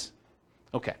sense?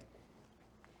 Okay.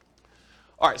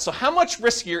 All right, so how much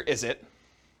riskier is it?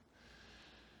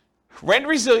 Rent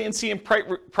resiliency and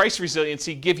price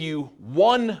resiliency give you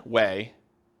one way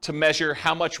to measure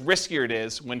how much riskier it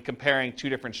is when comparing two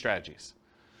different strategies.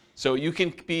 So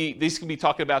these can be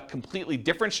talking about completely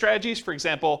different strategies. For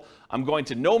example, I'm going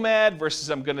to Nomad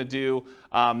versus I'm going to do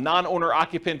non-owner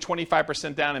occupant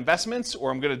 25% down investments,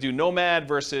 or I'm going to do Nomad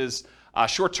versus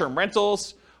short-term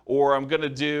rentals, or I'm going to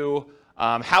do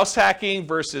house hacking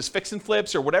versus fix and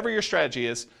flips, or whatever your strategy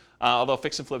is, although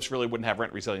fix and flips really wouldn't have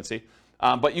rent resiliency.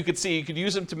 But you could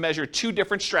use them to measure two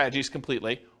different strategies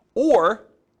completely, or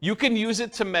you can use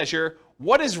it to measure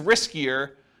what is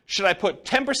riskier. Should I put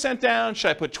 10% down?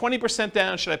 Should I put 20%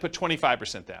 down? Should I put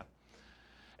 25% down?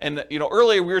 And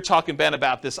earlier we were talking, Ben,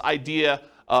 about this idea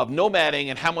of nomading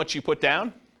and how much you put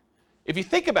down. If you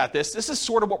think about this is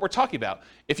sort of what we're talking about.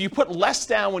 If you put less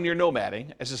down when you're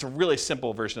nomading, it's just a really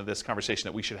simple version of this conversation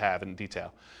that we should have in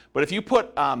detail. But if you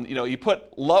put,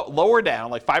 lower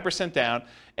down, like 5% down,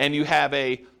 and you have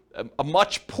a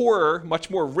much poorer, much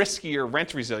more riskier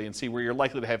rent resiliency, where you're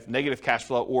likely to have negative cash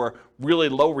flow or really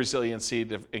low resiliency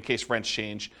in case rents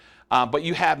change, but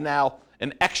you have now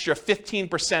an extra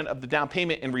 15% of the down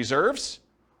payment in reserves,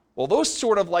 well, those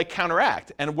sort of like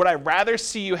counteract. And would I rather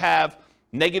see you have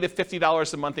negative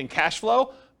 $50 a month in cash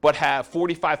flow, but have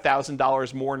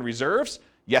 $45,000 more in reserves?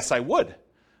 Yes, I would.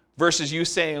 Versus you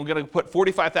saying, I'm going to put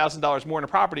 $45,000 more in a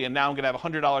property and now I'm going to have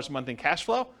 $100 a month in cash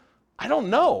flow. I don't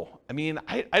know. I mean,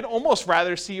 I'd almost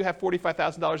rather see you have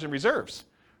 $45,000 in reserves,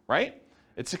 right?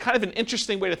 It's a kind of an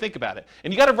interesting way to think about it.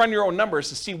 And you got to run your own numbers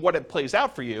to see what it plays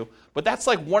out for you. But that's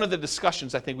like one of the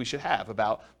discussions I think we should have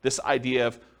about this idea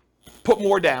of put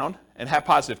more down and have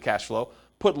positive cash flow,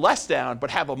 put less down but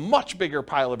have a much bigger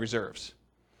pile of reserves.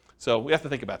 So we have to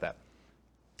think about that.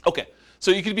 Okay,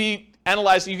 so you could be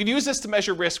analyzing, you can use this to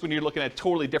measure risk when you're looking at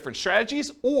totally different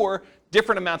strategies or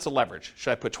different amounts of leverage.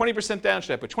 Should I put 20% down?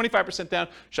 Should I put 25% down?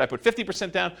 Should I put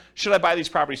 50% down? Should I buy these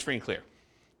properties free and clear?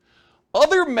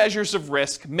 Other measures of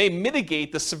risk may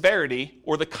mitigate the severity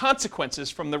or the consequences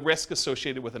from the risk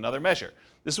associated with another measure.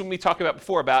 This is what we talked about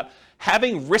before about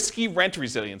having risky rent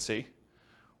resiliency,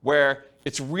 where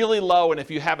it's really low, and if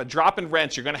you have a drop in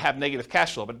rents, you're going to have negative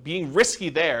cash flow. But being risky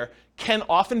there can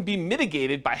often be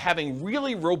mitigated by having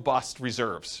really robust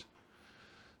reserves.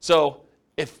 So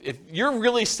if you're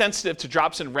really sensitive to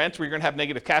drops in rent where you're going to have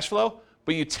negative cash flow,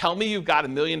 but you tell me you've got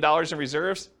 $1 million in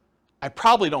reserves, I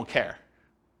probably don't care,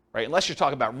 right? Unless you're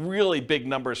talking about really big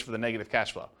numbers for the negative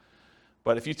cash flow.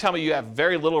 But if you tell me you have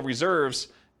very little reserves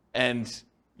and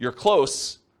you're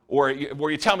close, or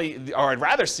you tell me, or I'd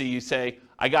rather see you say,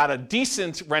 I got a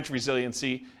decent rent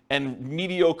resiliency and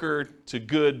mediocre to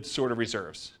good sort of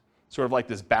reserves. Sort of like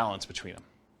this balance between them,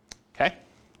 okay?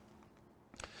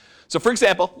 So for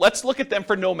example, let's look at them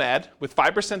for Nomad with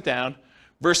 5% down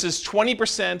versus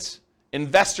 20%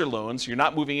 investor loans. You're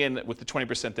not moving in with the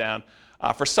 20% down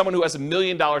for someone who has $1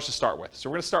 million to start with. So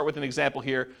we're going to start with an example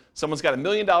here. Someone's got $1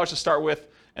 million to start with,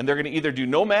 and they're going to either do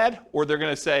Nomad or they're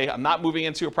going to say, I'm not moving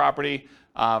into a property.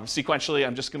 Sequentially,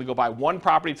 I'm just going to go buy one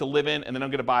property to live in, and then I'm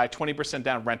going to buy 20%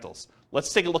 down rentals.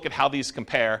 Let's take a look at how these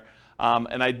compare.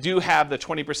 And I do have the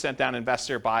 20% down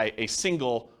investor buy a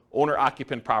single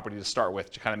owner-occupant property to start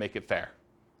with to kind of make it fair,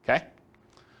 okay?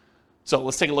 So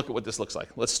let's take a look at what this looks like.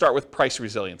 Let's start with price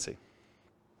resiliency.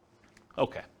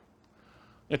 Okay.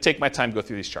 I'm going to take my time to go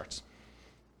through these charts.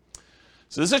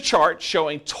 So this is a chart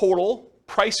showing total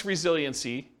price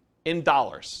resiliency in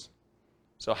dollars.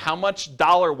 So how much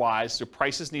dollar-wise do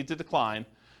prices need to decline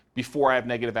before I have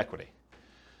negative equity?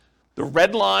 The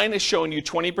red line is showing you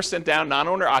 20% down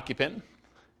non-owner occupant.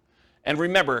 And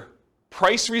remember,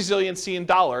 price resiliency in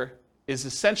dollar is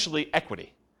essentially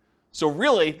equity. So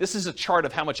really, this is a chart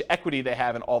of how much equity they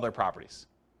have in all their properties.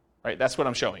 Right? That's what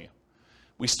I'm showing you.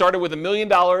 We started with $1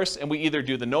 million, and we either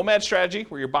do the nomad strategy,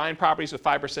 where you're buying properties with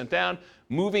 5% down,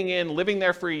 moving in, living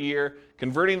there for a year,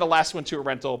 converting the last one to a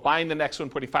rental, buying the next one,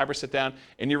 putting 5% down,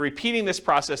 and you're repeating this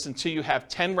process until you have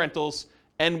 10 rentals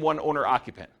and 1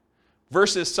 owner-occupant,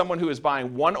 versus someone who is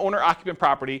buying 1 owner-occupant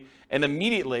property and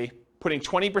immediately putting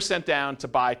 20% down to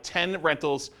buy 10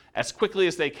 rentals as quickly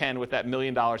as they can with that $1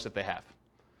 million that they have.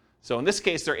 So in this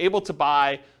case, they're able to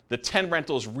buy the 10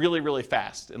 rentals really, really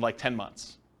fast in like 10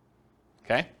 months.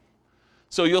 Okay?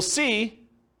 So you'll see,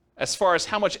 as far as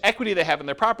how much equity they have in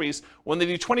their properties, when they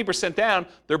do 20% down,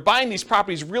 they're buying these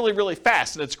properties really, really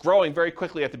fast, and it's growing very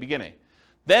quickly at the beginning.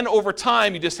 Then over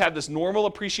time, you just have this normal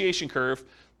appreciation curve.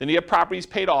 Then you have properties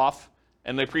paid off,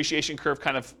 and the appreciation curve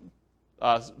kind of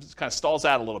stalls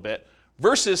out a little bit,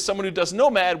 versus someone who does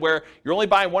nomad, where you're only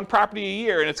buying 1 property a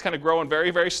year, and it's kind of growing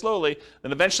very, very slowly.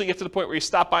 Then eventually you get to the point where you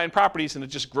stop buying properties, and it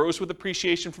just grows with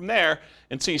appreciation from there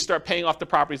until you start paying off the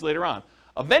properties later on.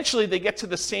 Eventually, they get to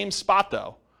the same spot,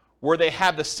 though, where they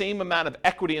have the same amount of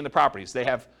equity in the properties. They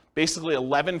have basically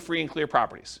 11 free and clear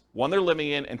properties, 1 they're living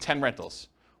in, and 10 rentals.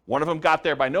 One of them got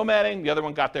there by nomading, the other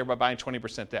one got there by buying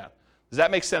 20% down. Does that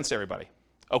make sense, everybody?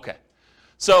 Okay.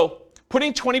 So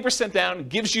putting 20% down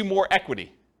gives you more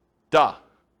equity. Duh,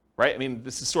 right? I mean,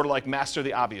 this is sort of like master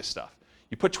the obvious stuff.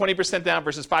 You put 20% down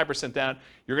versus 5% down,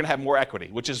 you're going to have more equity,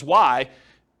 which is why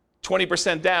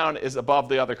 20% down is above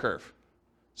the other curve.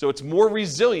 So it's more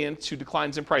resilient to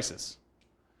declines in prices.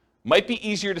 Might be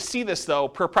easier to see this, though,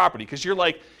 per property, because you're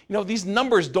like, these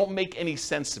numbers don't make any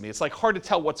sense to me. It's like hard to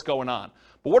tell what's going on.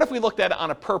 But what if we looked at it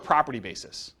on a per property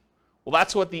basis? Well,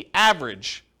 that's what the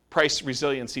average price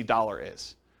resiliency dollar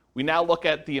is. We now look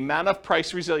at the amount of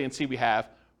price resiliency we have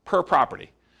per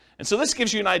property. And so this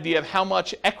gives you an idea of how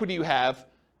much equity you have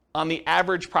on the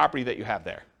average property that you have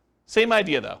there. Same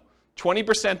idea, though.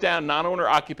 20% down, non-owner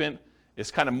occupant, is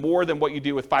kind of more than what you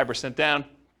do with 5% down.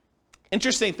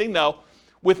 Interesting thing, though,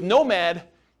 with nomad,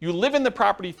 you live in the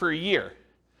property for a year.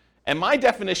 And my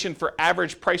definition for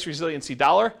average price resiliency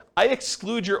dollar, I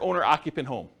exclude your owner-occupant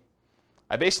home.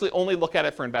 I basically only look at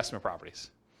it for investment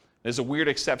properties. There's a weird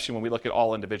exception when we look at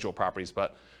all individual properties,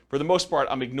 but for the most part,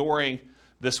 I'm ignoring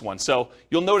this one. So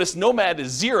you'll notice nomad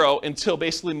is 0 until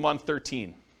basically month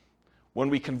 13, when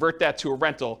we convert that to a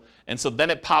rental. And so then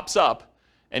it pops up,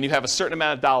 and you have a certain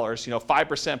amount of dollars,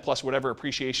 5% plus whatever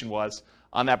appreciation was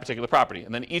on that particular property.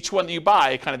 And then each one that you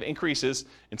buy, it kind of increases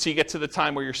until you get to the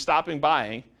time where you're stopping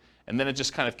buying, and then it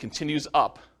just kind of continues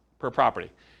up per property.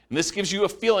 And this gives you a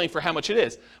feeling for how much it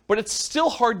is. But it's still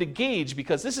hard to gauge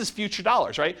because this is future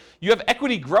dollars, right? You have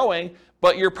equity growing,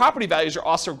 but your property values are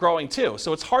also growing too.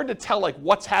 So it's hard to tell like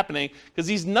what's happening because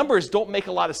these numbers don't make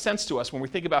a lot of sense to us when we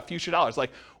think about future dollars.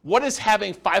 Like, what does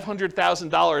having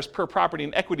 $500,000 per property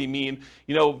in equity mean,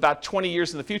 about 20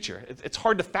 years in the future? It's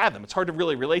hard to fathom. It's hard to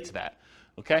really relate to that,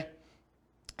 okay?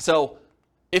 So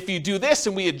if you do this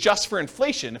and we adjust for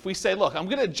inflation, if we say, look, I'm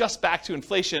going to adjust back to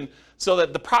inflation so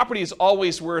that the property is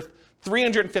always worth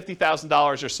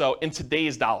 $350,000 or so in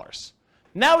today's dollars.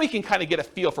 Now we can kind of get a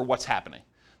feel for what's happening.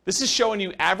 This is showing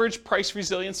you average price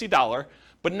resiliency dollar,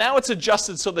 but now it's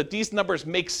adjusted so that these numbers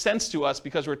make sense to us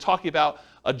because we're talking about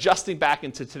adjusting back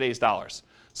into today's dollars.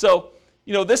 So,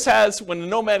 this has, when the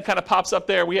nomad kind of pops up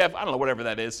there, we have, I don't know, whatever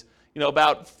that is,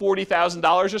 about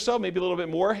 $40,000 or so, maybe a little bit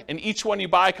more, and each one you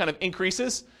buy kind of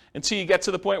increases until you get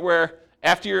to the point where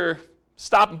after you're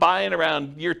stopping buying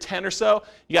around year 10 or so,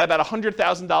 you got about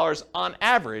 $100,000 on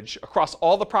average across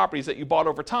all the properties that you bought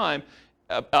over time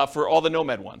for all the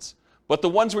nomad ones. But the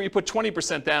ones where you put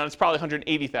 20% down, it's probably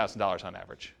 $180,000 on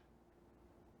average.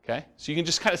 Okay? So you can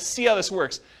just kind of see how this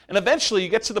works. And eventually you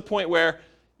get to the point where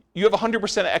you have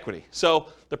 100% of equity. So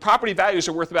the property values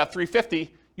are worth about $350,000.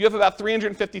 You have about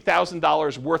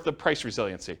 $350,000 worth of price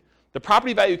resiliency. The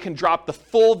property value can drop the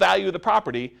full value of the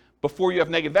property before you have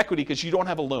negative equity because you don't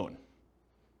have a loan.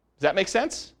 Does that make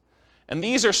sense? And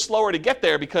these are slower to get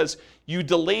there because you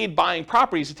delayed buying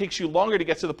properties. It takes you longer to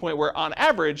get to the point where, on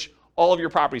average, all of your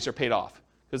properties are paid off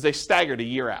because they staggered a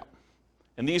year out.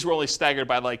 And these were only staggered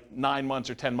by like 9 months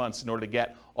or 10 months in order to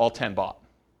get all 10 bought.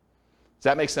 Does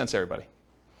that make sense, everybody?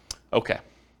 Okay.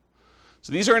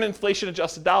 So these are in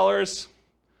inflation-adjusted dollars.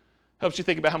 Helps you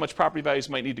think about how much property values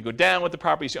might need to go down with the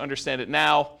properties. You understand it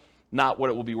now, not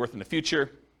what it will be worth in the future.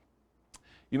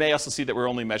 You may also see that we're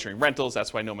only measuring rentals.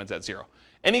 That's why Nomad's at 0.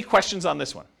 Any questions on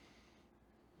this one?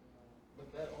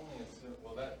 But that only assumes,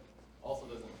 well, that also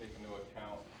doesn't take into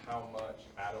account how much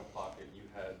out of pocket you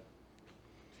had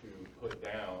to put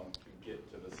down to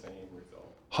get to the same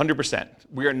result. 100%.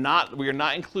 We are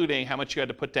not including how much you had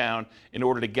to put down in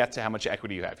order to get to how much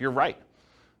equity you have. You're right.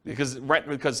 Because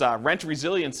rent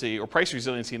resiliency, or price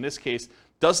resiliency in this case,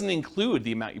 doesn't include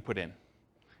the amount you put in.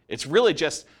 It's really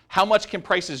just how much can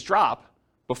prices drop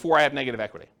before I have negative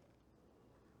equity.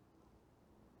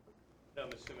 I'm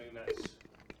assuming that's,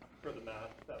 for the math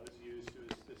that was used, it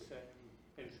was the same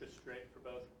interest rate for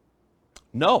both?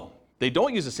 No, they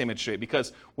don't use the same interest rate,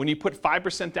 because when you put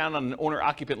 5% down on an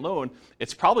owner-occupant loan,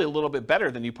 it's probably a little bit better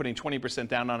than you putting 20%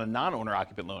 down on a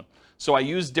non-owner-occupant loan. So I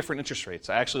use different interest rates.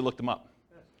 I actually looked them up.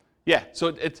 Yeah, so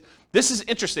this is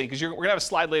interesting, because we're going to have a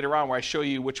slide later on where I show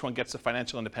you which one gets to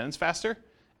financial independence faster,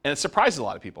 and it surprises a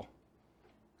lot of people.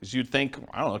 Because you'd think,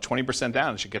 I don't know, 20%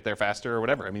 down, it should get there faster or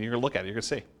whatever. I mean, you're going to look at it, you're going to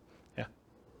see. Yeah.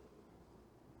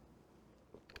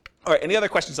 All right, any other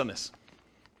questions on this?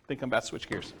 I think I'm about to switch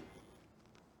gears.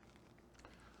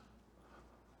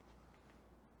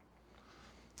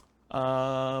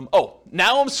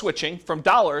 Now I'm switching from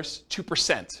dollars to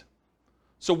percent.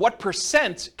 So what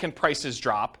percent can prices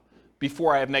drop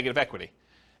before I have negative equity?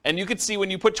 And you can see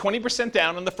when you put 20%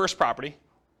 down on the first property,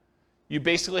 you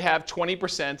basically have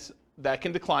 20% that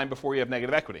can decline before you have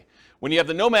negative equity. When you have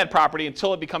the nomad property,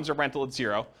 until it becomes a rental, it's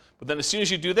 0. But then as soon as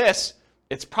you do this,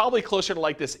 it's probably closer to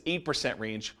like this 8%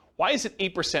 range. Why is it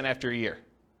 8% after a year?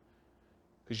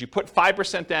 Because you put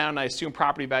 5% down, and I assume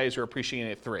property values are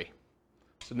appreciating at 3.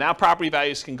 So now property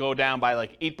values can go down by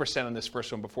like 8% on this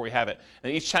first one before you have it.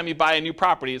 And each time you buy a new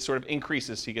property, it sort of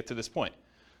increases to get to this point.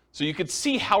 So you can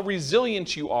see how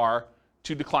resilient you are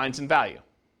to declines in value,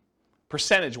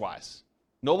 percentage-wise.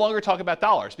 No longer talk about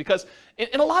dollars, because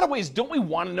in a lot of ways, don't we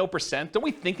want to know percent? Don't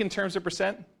we think in terms of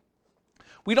percent?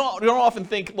 We don't often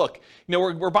think, look,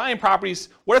 we're buying properties.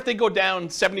 What if they go down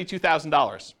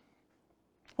 $72,000?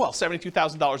 Well,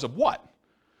 $72,000 of what?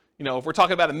 If we're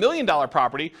talking about $1 million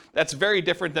property, that's very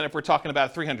different than if we're talking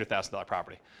about a $300,000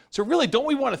 property. So really, don't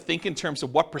we want to think in terms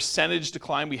of what percentage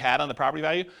decline we had on the property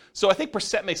value? So I think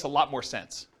percent makes a lot more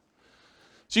sense.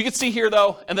 So you can see here,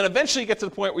 though, and then eventually you get to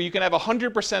the point where you can have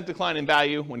 100% decline in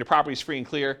value when your property is free and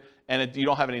clear, and you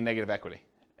don't have any negative equity.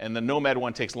 And the nomad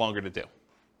one takes longer to do.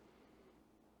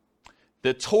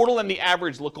 The total and the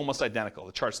average look almost identical.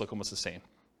 The charts look almost the same.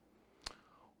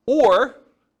 Or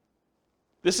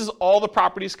this is all the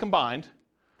properties combined.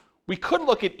 We could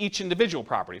look at each individual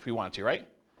property if we wanted to, right?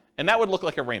 And that would look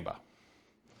like a rainbow.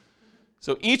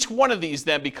 So each one of these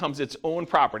then becomes its own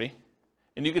property.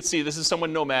 And you can see this is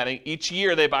someone nomading. Each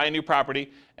year they buy a new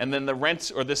property, and then the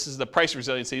rent, or this is the price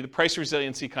resiliency. The price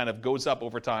resiliency kind of goes up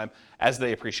over time as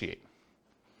they appreciate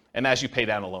and as you pay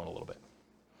down a loan a little bit.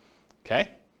 Okay?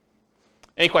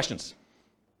 Any questions? Is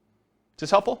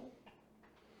this helpful?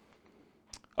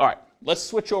 All right. Let's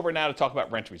switch over now to talk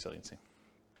about rent resiliency.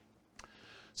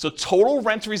 So total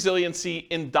rent resiliency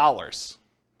in dollars.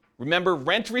 Remember,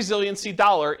 rent resiliency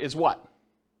dollar is what?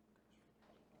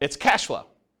 It's cash flow.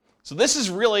 So this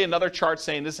is really another chart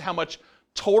saying this is how much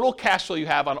total cash flow you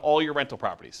have on all your rental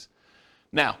properties.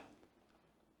 Now,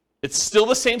 it's still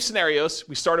the same scenarios.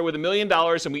 We started with $1 million,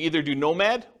 and we either do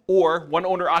nomad or one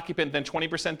owner occupant, then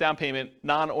 20% down payment,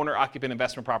 non-owner occupant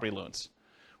investment property loans.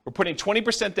 We're putting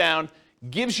 20% down,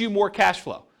 gives you more cash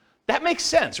flow. That makes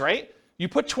sense, right? You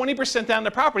put 20% down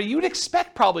the property, you'd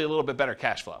expect probably a little bit better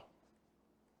cash flow.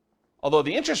 Although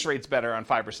the interest rate's better on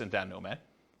 5% down nomad.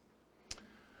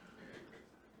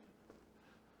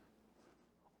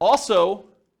 Also,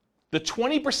 the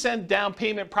 20% down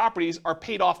payment properties are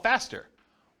paid off faster.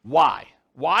 Why?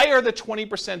 Why are the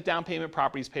 20% down payment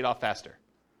properties paid off faster?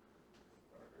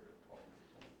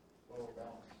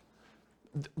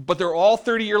 But they're all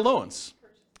 30-year loans.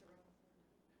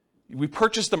 We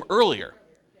purchased them earlier.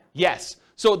 Yes.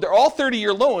 So they're all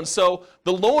 30-year loans, so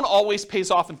the loan always pays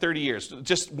off in 30 years.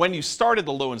 Just when you started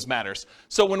the loans matters.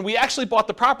 So when we actually bought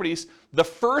the properties,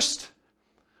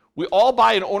 we all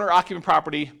buy an owner-occupant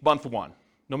property month 1,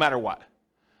 no matter what.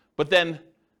 But then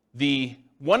the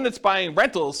one that's buying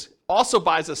rentals also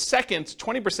buys a second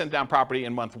 20% down property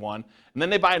in month 1, and then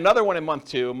they buy another one in month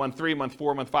 2, month 3, month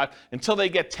 4, month 5, until they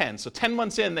get 10. So 10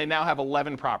 months in, they now have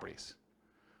 11 properties.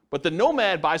 But the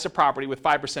nomad buys a property with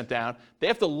 5% down. They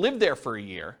have to live there for a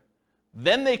year.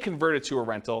 Then they convert it to a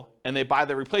rental, and they buy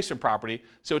the replacement property.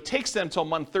 So it takes them until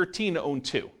month 13 to own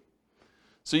 2.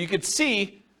 So you can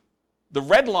see the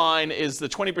red line is the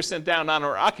 20% down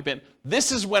non-owner occupant.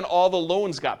 This is when all the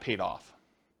loans got paid off.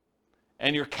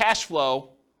 And your cash flow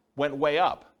went way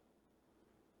up.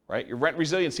 Right? Your rent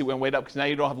resiliency went way up because now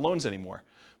you don't have loans anymore.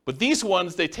 But these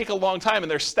ones, they take a long time, and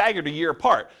they're staggered a year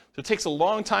apart. So it takes a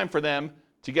long time for them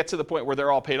to get to the point where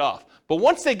they're all paid off. But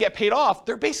once they get paid off,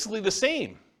 they're basically the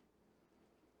same.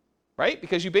 right?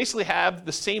 Because you basically have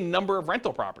the same number of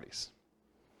rental properties.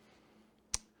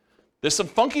 There's some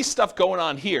funky stuff going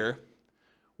on here.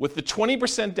 With the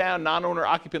 20% down non-owner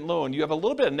occupant loan, you have a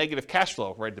little bit of negative cash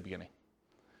flow right at the beginning.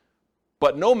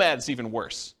 But Nomad's even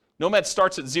worse. Nomad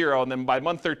starts at 0, and then by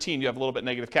month 13, you have a little bit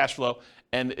negative cash flow,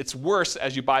 and it's worse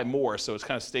as you buy more, so it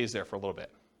kind of stays there for a little bit.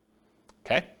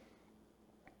 Okay?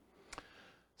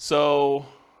 So,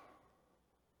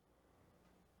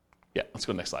 yeah, let's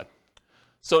go to the next slide.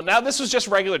 So now this was just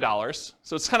regular dollars,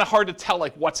 so it's kind of hard to tell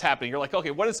like what's happening. You're like,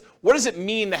 okay, what does it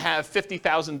mean to have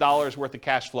 $50,000 worth of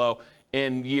cash flow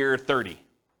in year 30?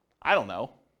 I don't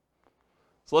know.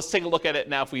 So let's take a look at it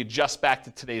now if we adjust back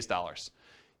to today's dollars.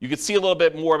 You could see a little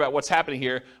bit more about what's happening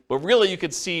here, but really you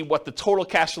could see what the total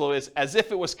cash flow is as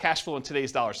if it was cash flow in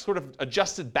today's dollars, sort of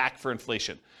adjusted back for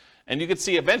inflation. And you can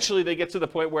see eventually they get to the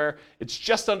point where it's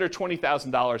just under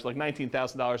 $20,000, like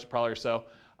 $19,000 probably or so,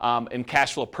 in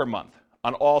cash flow per month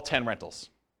on all 10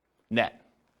 rentals, net.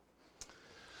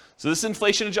 So this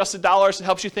inflation-adjusted dollars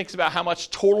helps you think about how much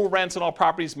total rents on all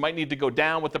properties might need to go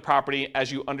down with the property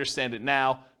as you understand it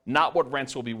now, not what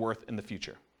rents will be worth in the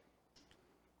future.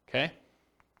 Okay?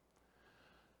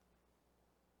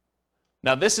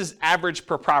 Now this is average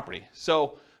per property.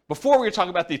 So before we were talking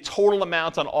about the total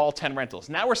amount on all 10 rentals.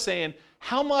 Now we're saying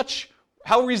how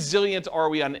resilient are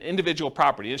we on an individual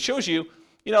property? It shows you,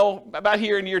 about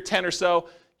here in year 10 or so,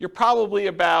 you're probably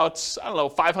about,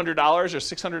 $500 or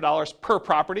 $600 per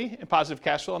property in positive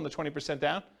cash flow on the 20%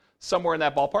 down, somewhere in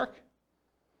that ballpark.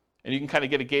 And you can kind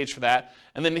of get a gauge for that.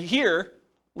 And then here,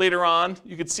 later on,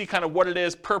 you can see kind of what it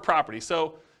is per property.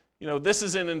 So, this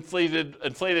is in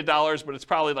inflated dollars, but it's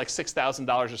probably like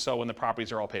 $6,000 or so when the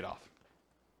properties are all paid off.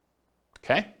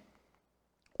 Okay?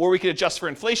 Or we could adjust for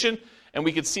inflation, and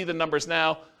we could see the numbers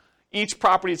now. Each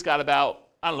property's got about,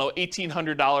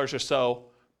 $1,800 or so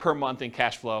per month in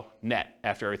cash flow net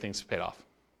after everything's paid off.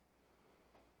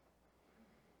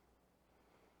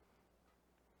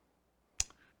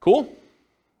 Cool?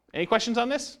 Any questions on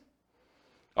this?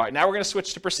 All right, now we're going to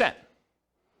switch to percent.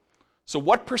 So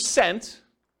what percent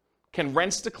can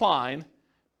rents decline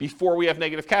before we have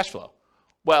negative cash flow?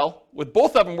 Well, with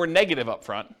both of them, we're negative up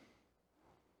front,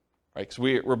 right? Because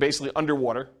we're basically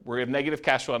underwater. We have negative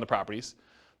cash flow on the properties.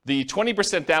 The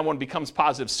 20% down one becomes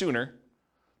positive sooner.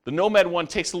 The Nomad one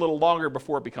takes a little longer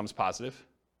before it becomes positive.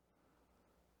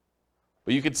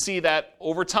 But you can see that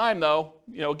over time, though,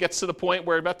 it gets to the point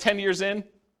where about 10 years in,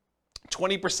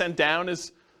 20% down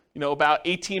is, about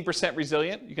 18%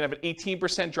 resilient. You can have an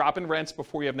 18% drop in rents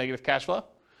before you have negative cash flow.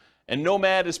 And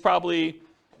Nomad is probably,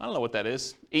 I don't know what that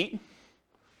is, 8,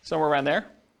 somewhere around there.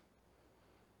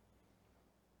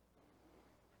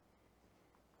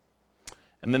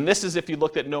 And then this is if you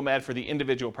looked at Nomad for the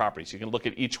individual properties. You can look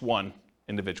at each one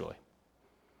individually.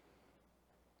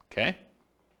 Okay?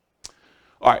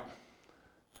 All right.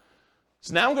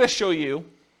 So now I'm going to show you,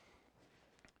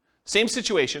 same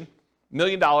situation, $1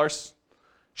 million.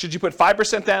 Should you put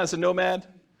 5% down as a Nomad?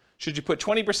 Should you put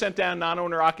 20% down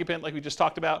non-owner occupant like we just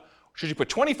talked about? Should you put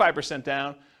 25%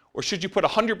 down? Or should you put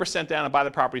 100% down and buy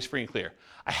the properties free and clear?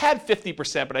 I had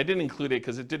 50%, but I didn't include it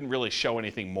because it didn't really show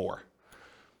anything more.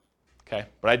 Okay,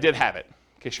 but I did have it,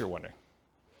 in case you're wondering.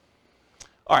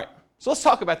 All right, so let's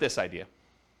talk about this idea.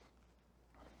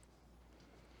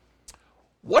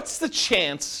 What's the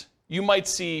chance you might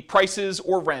see prices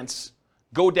or rents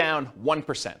go down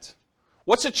 1%?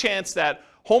 What's the chance that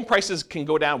home prices can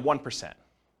go down 1%?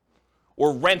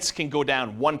 Or rents can go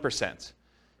down 1%?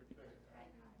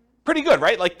 Pretty good,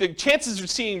 right? Like the chances of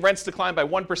seeing rents decline by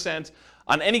 1%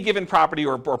 on any given property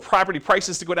or property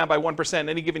prices to go down by 1% in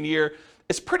any given year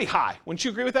is pretty high. Wouldn't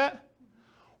you agree with that?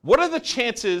 What are the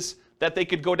chances that they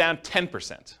could go down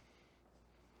 10%?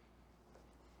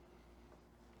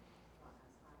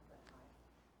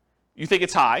 You think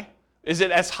it's high? Is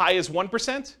it as high as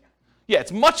 1%? Yeah,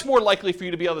 it's much more likely for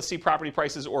you to be able to see property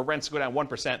prices or rents go down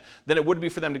 1% than it would be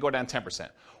for them to go down 10%.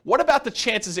 What about the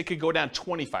chances it could go down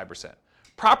 25%?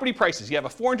 Property prices, you have a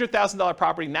 $400,000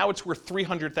 property, now it's worth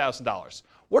 $300,000.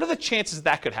 What are the chances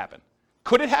that could happen?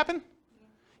 Could it happen?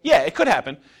 Yeah, it could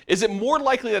happen. Is it more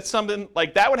likely that something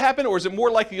like that would happen, or is it more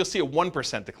likely you'll see a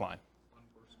 1% decline?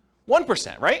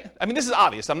 1%, right? I mean, this is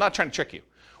obvious. I'm not trying to trick you.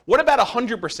 What about a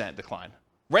 100% decline?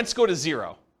 Rents go to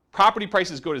 0. Property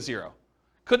prices go to 0.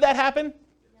 Could that happen?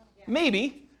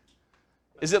 Maybe.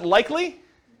 Is it likely?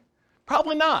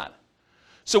 Probably not.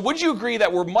 So would you agree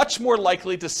that we're much more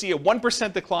likely to see a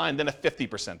 1% decline than a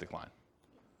 50% decline?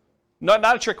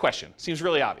 Not a trick question. Seems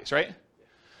really obvious, right?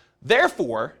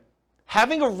 Therefore,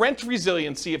 having a rent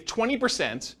resiliency of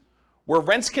 20%, where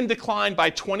rents can decline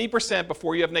by 20%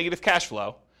 before you have negative cash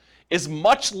flow, is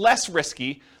much less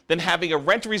risky than having a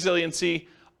rent resiliency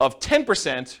of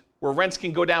 10%, where rents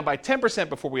can go down by 10%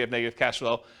 before we have negative cash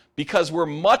flow, because we're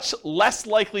much less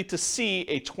likely to see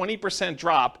a 20%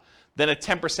 drop than a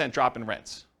 10% drop in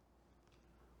rents.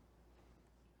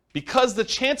 Because the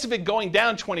chance of it going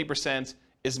down 20%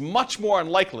 is much more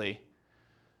unlikely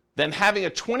than having a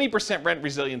 20% rent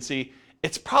resiliency,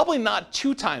 it's probably not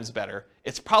 2 times better.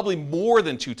 It's probably more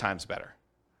than 2 times better.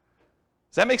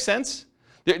 Does that make sense?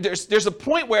 There's a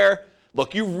point where,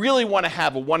 look, you really want to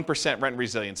have a 1% rent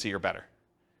resiliency or better.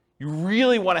 You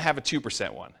really want to have a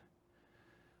 2% one.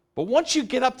 But once you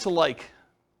get up to like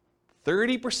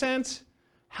 30%,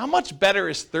 how much better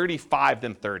is 35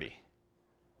 than 30?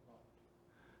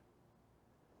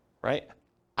 Right?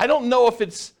 I don't know if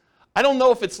it's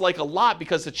like a lot,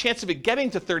 because the chance of it getting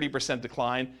to 30%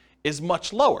 decline is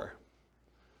much lower.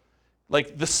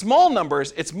 Like the small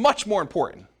numbers, it's much more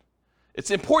important.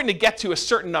 It's important to get to a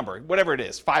certain number, whatever it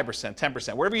is, 5%,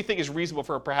 10%, whatever you think is reasonable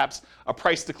for perhaps a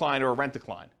price decline or a rent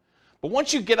decline. But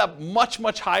once you get up much,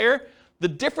 much higher, the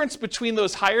difference between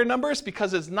those higher numbers,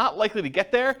 because it's not likely to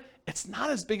get there, it's not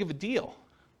as big of a deal.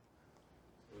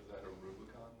 So is that a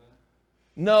Rubicon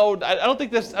then? No, I don't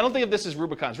think of this as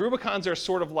Rubicons. Rubicons are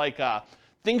sort of like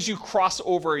things you cross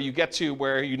over, you get to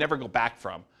where you never go back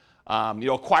from.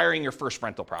 Acquiring your first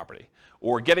rental property,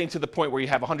 or getting to the point where you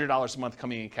have $100 a month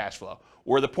coming in cash flow,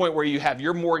 or the point where you have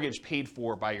your mortgage paid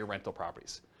for by your rental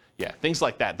properties. Yeah, things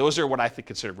like that. Those are what I think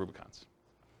considered Rubicons.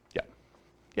 Yeah.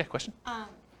 Yeah, question?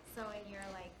 So in your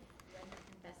rent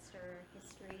investor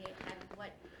history,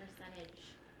 what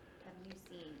percentage have you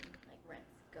seen rents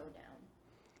go down?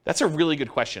 That's a really good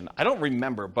question. I don't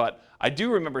remember, but I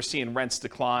do remember seeing rents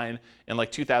decline in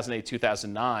 2008,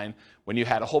 2009, when you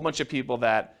had a whole bunch of people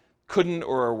that couldn't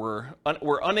or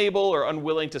were unable or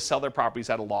unwilling to sell their properties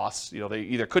at a loss. They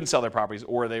either couldn't sell their properties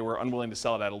or they were unwilling to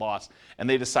sell it at a loss, and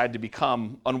they decided to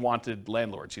become unwanted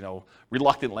landlords,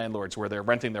 reluctant landlords, where they're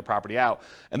renting their property out.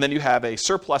 And then you have a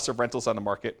surplus of rentals on the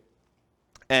market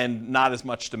and not as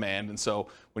much demand. And so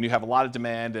when you have a lot of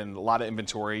demand and a lot of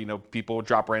inventory, people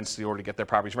drop rents in order to get their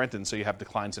properties rented, and so you have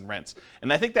declines in rents.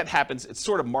 And I think that happens, it's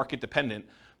sort of market dependent,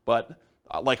 but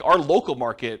like our local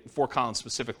market, Fort Collins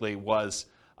specifically, was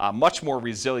much more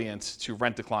resilient to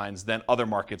rent declines than other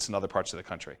markets in other parts of the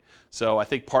country. So I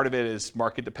think part of it is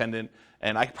market dependent,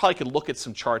 and I probably could look at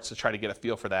some charts to try to get a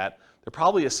feel for that. There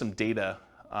probably is some data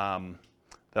that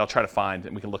I'll try to find,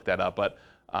 and we can look that up. But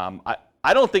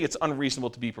I don't think it's unreasonable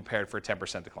to be prepared for a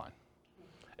 10% decline.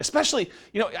 Especially,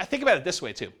 I think about it this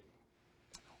way too.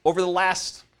 Over the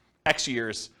last X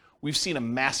years, we've seen a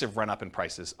massive run up in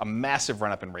prices, a massive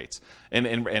run up in rates,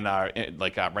 in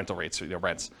rental rates,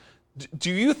 rents.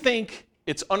 Do you think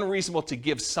it's unreasonable to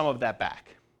give some of that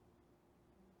back?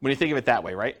 When you think of it that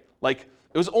way, right? Like,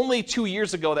 it was only 2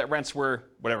 years ago that rents were,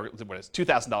 what is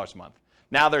 $2,000 a month.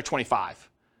 Now they're $25,000.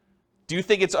 Do you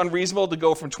think it's unreasonable to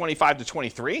go from $25,000 to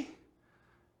 $23,000?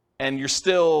 And you're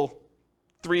still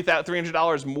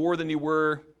 $300 more than you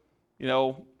were,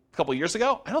 a couple of years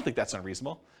ago? I don't think that's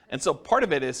unreasonable. And so part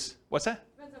of it is, what's that?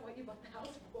 Depends on what you bought the house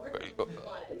for.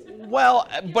 Well,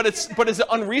 but is it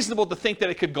unreasonable to think that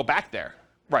it could go back there?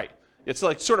 Right. It's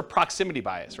like sort of proximity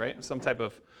bias, right? Some type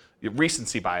of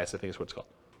recency bias, I think is what it's called.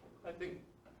 I think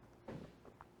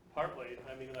partly,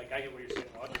 I get what you're saying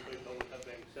logically, but with that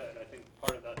being said, I think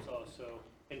part of that's also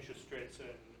interest rates and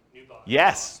new bond.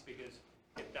 Yes. Because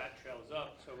if that trails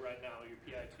up, so right now your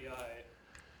PITI,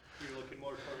 you're looking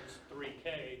more towards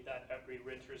 $3K that every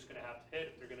renter is going to have to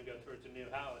hit if they're going to go towards a new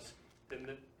house, then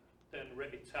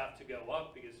rates have to go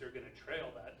up because they're going to trail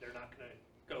that. They're not going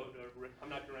to go to, I'm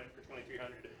not going to rent it for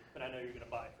 $2,300, but I know you're going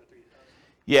to buy it for $3,000.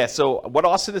 Yeah, so what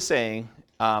Austin is saying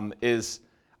is,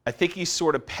 I think he's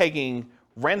sort of pegging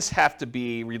rents have to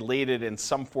be related in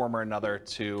some form or another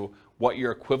to what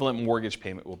your equivalent mortgage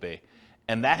payment will be.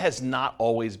 And that has not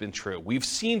always been true. We've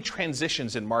seen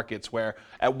transitions in markets where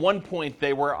at one point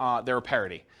they were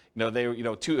parity. It was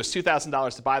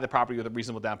 $2,000 to buy the property with a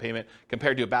reasonable down payment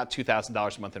compared to about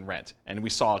 $2,000 a month in rent. And we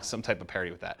saw some type of parity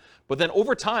with that. But then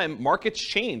over time, markets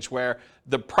changed where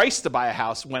the price to buy a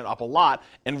house went up a lot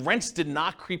and rents did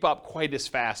not creep up quite as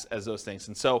fast as those things.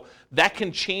 And so that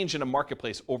can change in a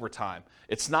marketplace over time.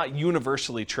 It's not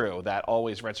universally true that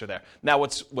always rents are there. Now,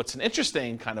 what's an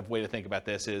interesting kind of way to think about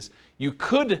this is you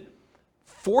could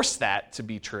force that to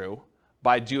be true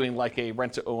by doing like a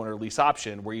rent-to-own or lease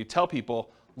option where you tell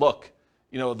people, look,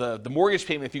 the mortgage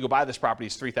payment if you go buy this property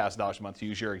is $3,000 a month, to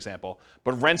use your example,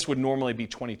 but rents would normally be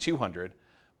 $2,200.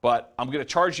 But I'm going to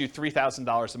charge you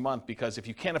 $3,000 a month because if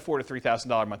you can't afford a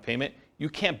 $3,000 a month payment, you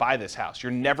can't buy this house.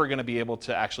 You're never going to be able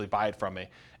to actually buy it from me.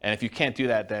 And if you can't do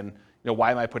that, then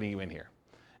why am I putting you in here?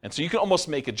 And so you can almost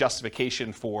make a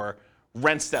justification for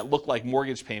rents that look like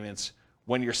mortgage payments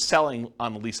when you're selling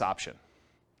on the lease option.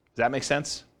 Does that make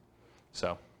sense?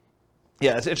 So,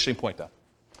 yeah, that's an interesting point, though.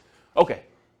 Okay.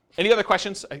 Any other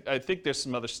questions? I think there's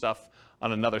some other stuff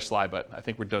on another slide, but I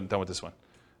think we're done with this one.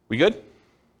 We good?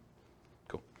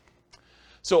 Cool.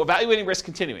 So evaluating risk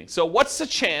continuing. So what's the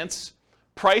chance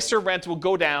price or rent will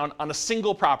go down on a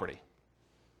single property?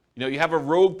 You know, you have a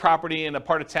rogue property in a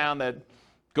part of town that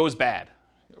goes bad,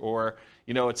 or,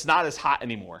 you know, it's not as hot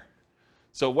anymore.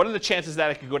 So what are the chances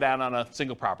that it could go down on a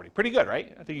single property? Pretty good,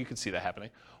 right? I think you can see that happening.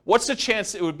 What's the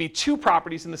chance it would be two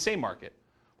properties in the same market?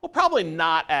 Well, probably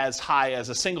not as high as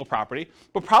a single property,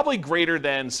 but probably greater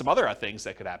than some other things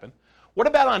that could happen. What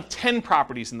about on 10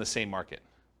 properties in the same market?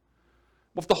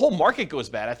 Well, if the whole market goes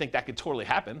bad, I think that could totally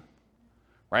happen,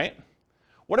 right?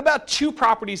 What about two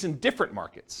properties in different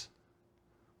markets?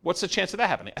 What's the chance of that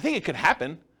happening? I think it could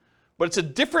happen, but it's a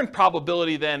different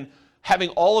probability than having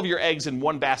all of your eggs in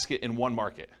one basket in one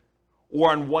market,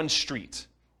 or on one street,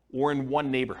 or in one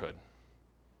neighborhood.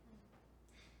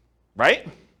 Right?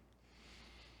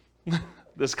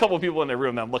 There's a couple of people in the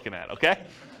room that I'm looking at, okay?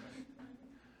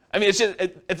 I mean,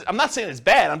 I'm not saying it's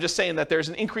bad, I'm just saying that there's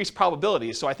an increased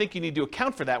probability, so I think you need to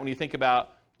account for that when you think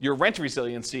about your rent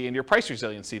resiliency and your price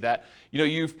resiliency, that, you know,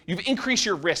 you've increased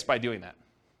your risk by doing that.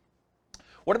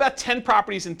 What about 10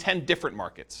 properties in 10 different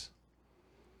markets?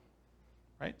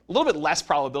 Right? A little bit less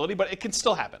probability, but it can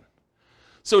still happen.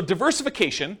 So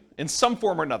diversification in some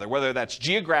form or another, whether that's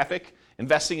geographic,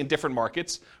 investing in different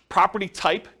markets, property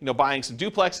type, you know, buying some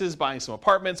duplexes, buying some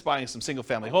apartments, buying some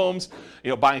single-family homes, you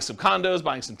know, buying some condos,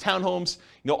 buying some townhomes,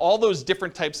 you know, all those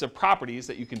different types of properties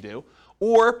that you can do,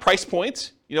 or price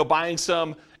points, you know, buying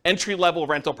some entry-level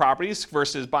rental properties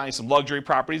versus buying some luxury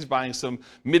properties, buying some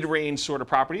mid-range sort of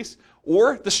properties,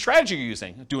 or the strategy you're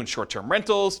using. I'm doing short-term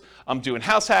rentals, I'm doing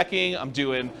house hacking, I'm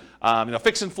doing you know,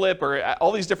 fix and flip, or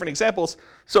all these different examples.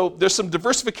 So there's some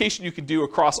diversification you can do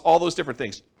across all those different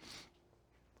things.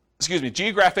 Excuse me,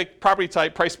 geographic, property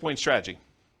type, price point, strategy.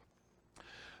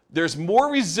 There's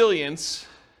more resilience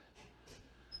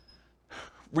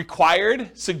required,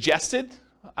 suggested,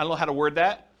 I don't know how to word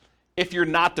that, if you're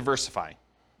not diversifying,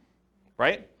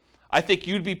 right? I think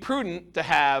you'd be prudent to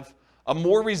have a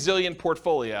more resilient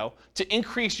portfolio to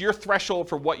increase your threshold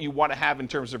for what you want to have in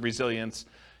terms of resilience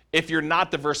if you're not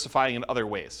diversifying in other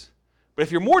ways. But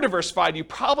if you're more diversified, you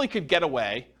probably could get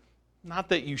away, not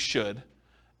that you should,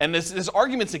 and there's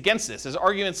arguments against this. There's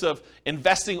arguments of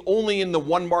investing only in the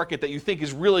one market that you think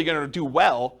is really going to do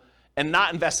well and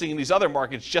not investing in these other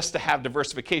markets just to have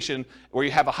diversification where you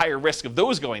have a higher risk of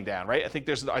those going down, right? I think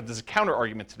there's a counter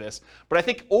argument to this. But I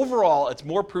think overall it's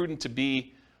more prudent to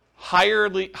be higher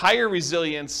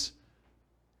resilience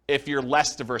if you're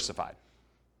less diversified.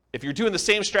 If you're doing the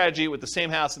same strategy with the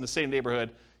same house in the same neighborhood,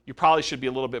 you probably should be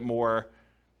a little bit more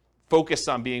focused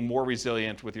on being more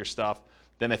resilient with your stuff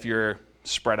than if you're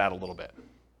spread out a little bit,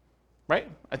 right?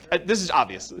 This is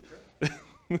obvious.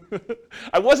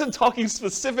 I wasn't talking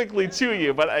specifically to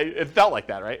you, but it felt like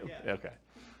that, right? Yeah. Okay.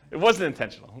 It wasn't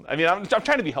intentional. I mean, I'm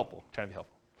trying to be helpful.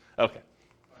 Okay.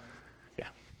 Yeah.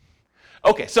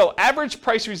 Okay, so average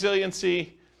price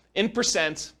resiliency in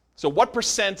percent. So what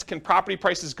percent can property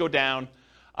prices go down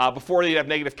before they have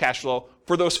negative cash flow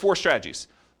for those four strategies?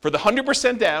 For the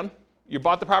 100% down, you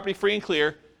bought the property free and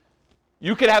clear,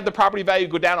 you could have the property value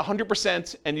go down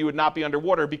 100% and you would not be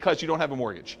underwater because you don't have a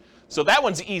mortgage. So that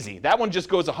one's easy. That one just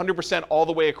goes 100% all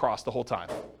the way across the whole time.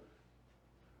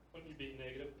 Wouldn't you be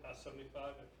negative past 75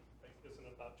 if isn't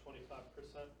about 25%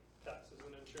 taxes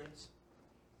and insurance?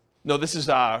 No, this is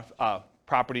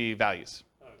property values.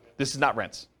 Okay. This is not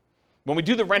rents. When we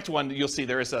do the rent one, you'll see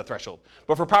there is a threshold.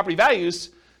 But for property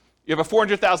values, you have a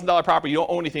 $400,000 property, you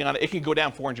don't own anything on it, it can go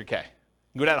down 400K. It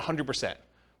can go down 100%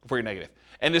 before you're negative.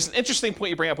 And there's an interesting point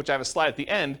you bring up, which I have a slide at the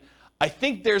end. I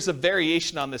think there's a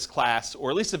variation on this class, or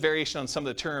at least a variation on some of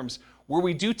the terms, where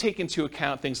we do take into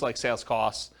account things like sales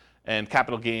costs and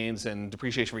capital gains and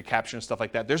depreciation recapture and stuff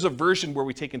like that. There's a version where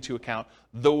we take into account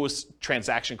those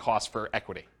transaction costs for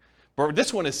equity. But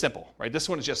this one is simple, right? This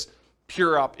one is just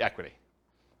pure up equity,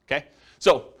 okay?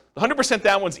 So the 100%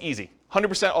 down one's easy.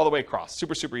 100% all the way across.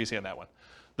 Super, super easy on that one.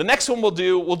 The next one we'll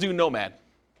do Nomad.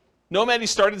 Nomad, you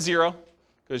start at 0.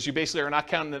 Because you basically are not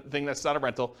counting the thing that's not a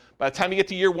rental. By the time you get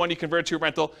to year 1, you convert it to a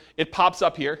rental. It pops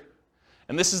up here.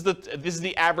 And this is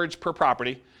the average per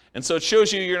property. And so it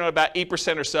shows you you're at about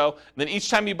 8% or so. And then each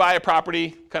time you buy a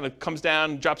property, kind of comes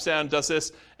down, drops down, does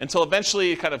this, until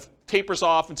eventually it kind of tapers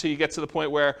off until you get to the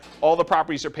point where all the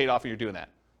properties are paid off and you're doing that.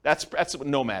 That's what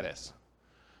Nomad is.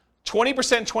 20%,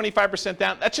 25%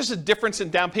 down, that's just a difference in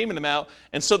down payment amount.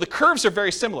 And so the curves are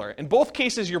very similar. In both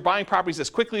cases, you're buying properties as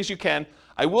quickly as you can.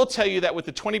 I will tell you that with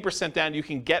the 20% down, you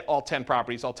can get all 10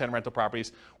 properties, all 10 rental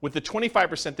properties. With the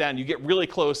 25% down, you get really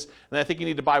close, and I think you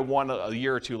need to buy one a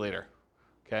year or two later.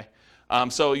 Okay?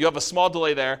 So you have a small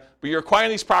delay there, but you're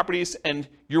acquiring these properties, and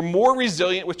you're more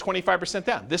resilient with 25%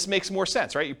 down. This makes more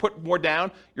sense, right? You put more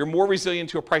down, you're more resilient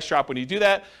to a price drop when you do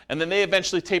that, and then they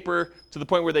eventually taper to the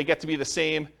point where they get to be the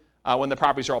same when the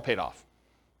properties are all paid off.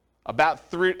 About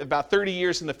 30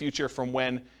 years in the future from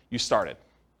when you started.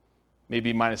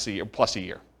 Maybe minus a year, plus a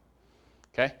year.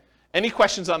 Okay? Any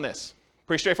questions on this?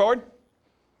 Pretty straightforward?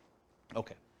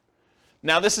 Okay.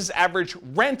 Now this is average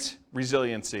rent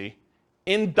resiliency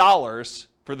in dollars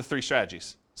for the three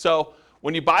strategies. So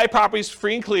when you buy properties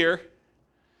free and clear,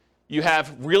 you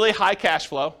have really high cash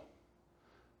flow,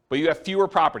 but you have fewer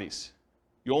properties.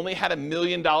 You only had $1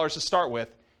 million to start with.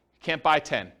 You can't buy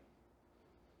 10. You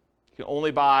can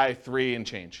only buy 3 and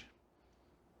change.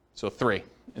 So 3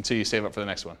 until you save up for the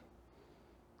next one.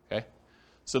 Okay?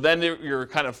 So then your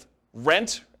kind of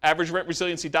average rent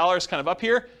resiliency dollars kind of up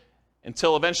here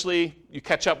until eventually you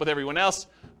catch up with everyone else.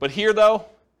 But here though,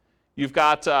 you've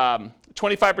got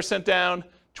 25% down,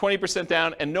 20%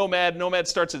 down, and Nomad. Nomad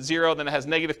starts at 0, then it has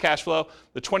negative cash flow.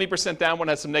 The 20% down one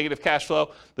has some negative cash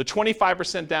flow. The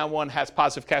 25% down one has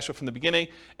positive cash flow from the beginning.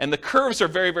 And the curves are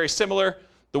very, very similar.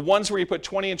 The ones where you put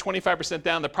 20 and 25%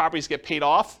 down, the properties get paid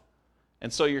off.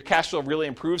 And so your cash flow really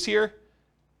improves here.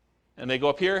 And they go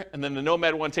up here. And then the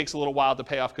Nomad one takes a little while to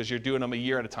pay off because you're doing them a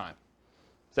year at a time.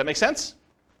 Does that make sense?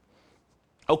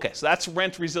 Okay, so that's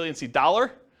rent resiliency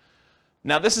dollar.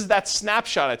 Now this is that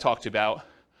snapshot I talked about.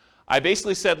 I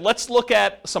basically said, let's look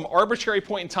at some arbitrary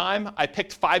point in time. I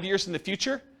picked 5 years in the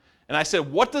future. And I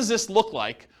said, what does this look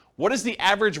like? What is the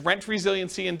average rent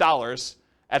resiliency in dollars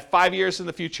at 5 years in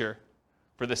the future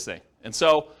for this thing? And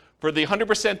so for the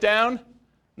 100% down,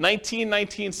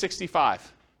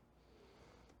 1965.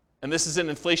 And this is in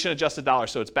inflation adjusted dollars,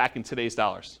 so it's back in today's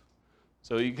dollars.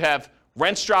 So you have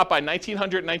rents drop by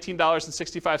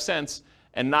 $1,919.65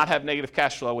 and not have negative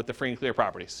cash flow with the free and clear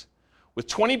properties. With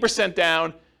 20%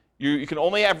 down, you can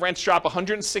only have rents drop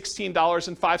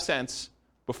 $116.05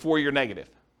 before you're negative.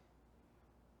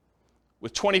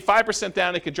 With 25%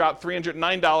 down, it could drop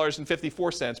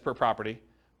 $309.54 per property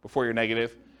before you're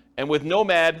negative. And with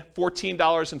Nomad,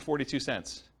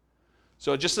 $14.42.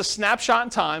 So just a snapshot in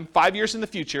time, 5 years in the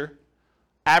future,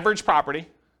 average property,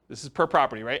 this is per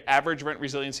property, right? Average rent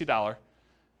resiliency dollar.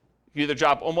 You either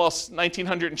drop almost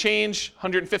 $1,900 and change,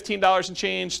 $115 and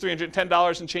change,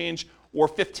 $310 and change, or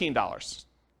 $15.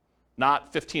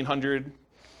 Not $1,500,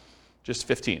 just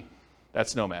 15.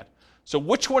 That's Nomad. So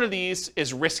which one of these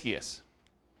is riskiest?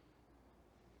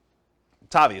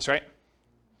 It's obvious, right?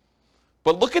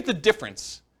 But look at the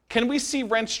difference. Can we see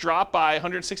rents drop by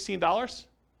 $116?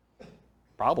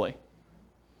 Probably.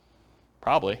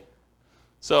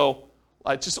 So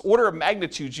just order of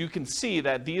magnitude, you can see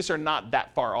that these are not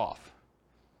that far off.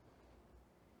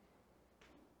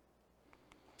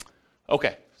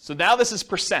 Okay, so now this is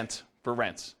percent for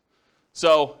rents.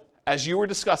 So as you were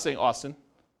discussing, Austin,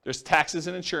 there's taxes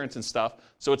and insurance and stuff,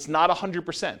 so it's not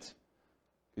 100%.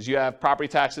 Because you have property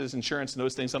taxes, insurance, and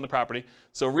those things on the property.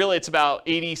 So really it's about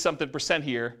 80-something%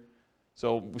 here.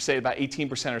 So we say about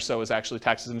 18% or so is actually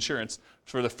taxes and insurance.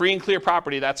 For the free and clear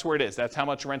property, that's where it is. That's how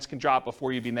much rents can drop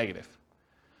before you be negative.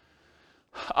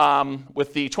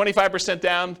 With the 25%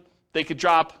 down, they could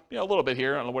drop a little bit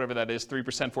here, I don't know, whatever that is, 3%,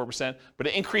 4%, but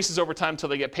it increases over time until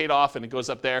they get paid off and it goes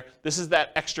up there. This is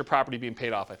that extra property being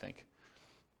paid off, I think.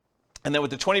 And then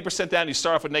with the 20% down, you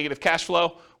start off with negative cash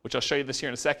flow, which I'll show you this here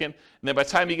in a second. And then by the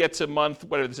time you get to month,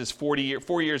 whatever this is, 4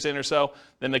 years in or so,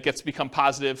 then it gets to become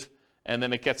positive. And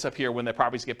then it gets up here when the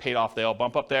properties get paid off, they all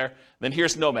bump up there. And then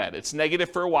here's Nomad. It's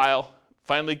negative for a while,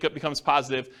 finally becomes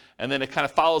positive, and then it kind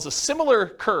of follows a similar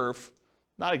curve,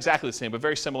 not exactly the same, but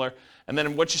very similar. And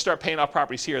then once you start paying off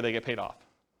properties here, they get paid off.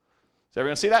 Does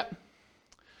everyone see that?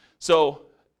 So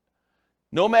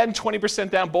Nomad and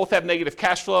 20% down both have negative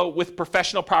cash flow with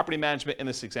professional property management in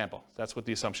this example. That's what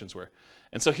the assumptions were.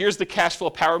 And so here's the cash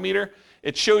flow power meter.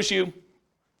 It shows you,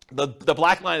 the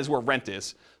black line is where rent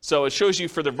is. So it shows you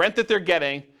for the rent that they're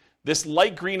getting, this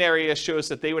light green area shows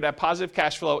that they would have positive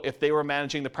cash flow if they were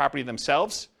managing the property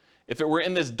themselves. If it were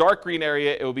in this dark green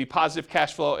area, it would be positive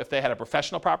cash flow if they had a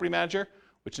professional property manager,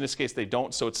 which in this case they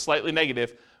don't, so it's slightly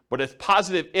negative, but it's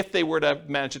positive if they were to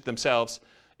manage it themselves.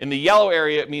 In the yellow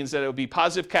area, it means that it would be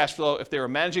positive cash flow if they were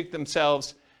managing it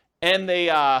themselves and they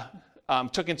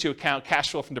took into account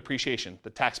cash flow from depreciation, the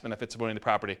tax benefits of owning the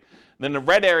property. And then the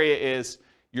red area is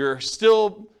you're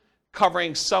still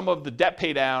covering some of the debt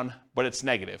pay down, but it's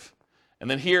negative. And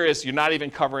then here is you're not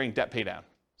even covering debt pay down.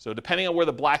 So depending on where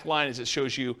the black line is, it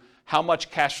shows you how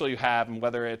much cash flow you have and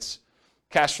whether it's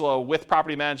cash flow with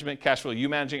property management, cash flow you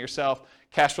managing it yourself,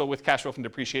 cash flow with cash flow from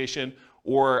depreciation,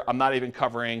 or I'm not even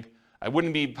covering, I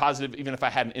wouldn't be positive even if I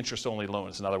had an interest-only loan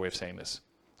is another way of saying this,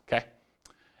 okay?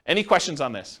 Any questions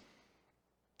on this?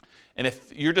 And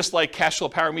if you're just like cash flow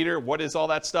power meter, what is all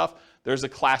that stuff? There's a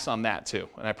class on that too,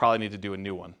 and I probably need to do a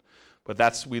new one.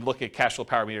 But we look at cash flow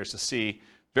power meters to see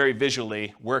very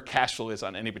visually where cash flow is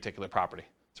on any particular property.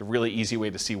 It's a really easy way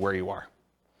to see where you are.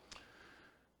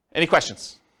 Any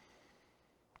questions?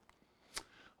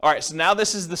 All right, so now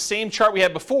this is the same chart we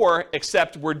had before,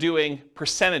 except we're doing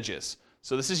percentages.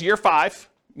 So this is year 5,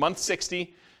 month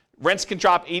 60. Rents can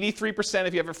drop 83%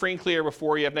 if you have a free and clear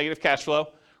before you have negative cash flow.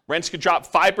 Rents could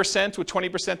drop 5% with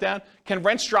 20% down. Can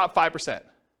rents drop 5%?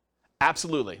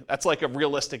 Absolutely. That's like a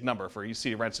realistic number for you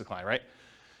see rents decline, right?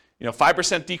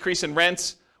 5% decrease in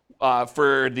rents.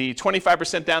 For the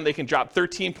 25% down, they can drop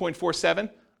 13.47.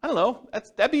 I don't know.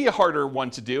 That'd be a harder one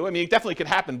to do. I mean, it definitely could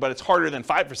happen, but it's harder than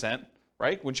 5%,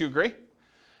 right? Wouldn't you agree?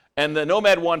 And the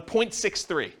Nomad one,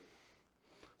 0.63.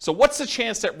 So what's the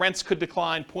chance that rents could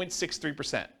decline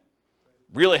 0.63%?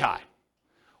 Really high.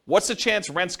 What's the chance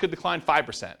rents could decline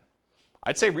 5%?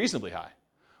 I'd say reasonably high.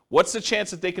 What's the chance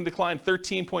that they can decline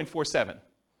 13.47?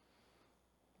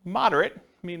 Moderate.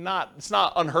 I mean, it's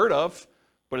not unheard of,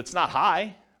 but it's not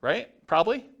high, right?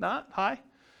 Probably not high.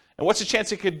 And what's the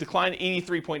chance it could decline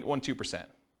 83.12%?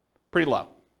 Pretty low.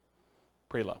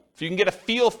 Pretty low. So you can get a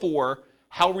feel for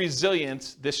how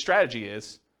resilient this strategy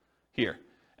is here.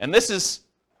 And this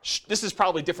is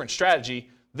probably different strategy.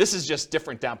 This is just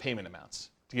different down payment amounts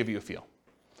to give you a feel.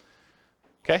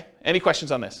 Okay? Any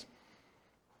questions on this?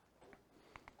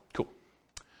 Cool.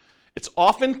 It's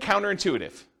often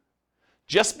counterintuitive.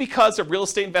 Just because a real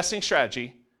estate investing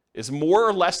strategy is more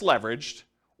or less leveraged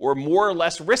or more or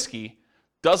less risky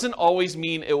doesn't always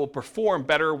mean it will perform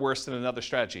better or worse than another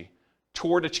strategy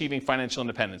toward achieving financial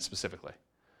independence specifically.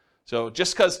 So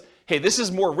just because, hey, this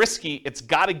is more risky, it's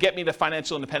got to get me to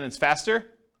financial independence faster?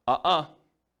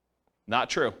 Not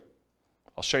true.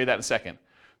 I'll show you that in a second.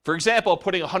 For example,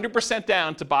 putting 100%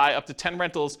 down to buy up to 10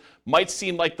 rentals might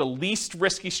seem like the least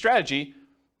risky strategy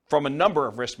from a number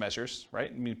of risk measures, right?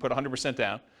 I mean, put 100%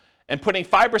 down. And putting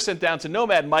 5% down to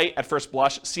Nomad might, at first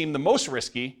blush, seem the most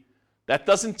risky. That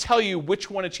doesn't tell you which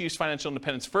one achieves financial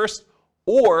independence first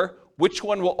or which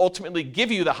one will ultimately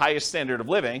give you the highest standard of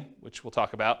living, which we'll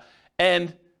talk about.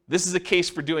 And this is a case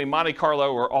for doing Monte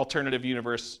Carlo or alternative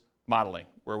universe modeling,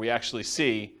 where we actually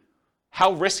see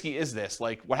how risky is this?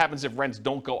 Like, what happens if rents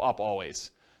don't go up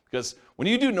always? Because when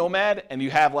you do Nomad and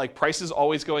you have like prices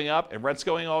always going up and rents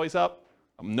going always up,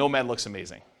 Nomad looks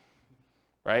amazing,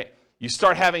 right? You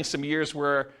start having some years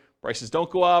where prices don't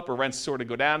go up or rents sort of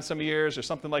go down some years or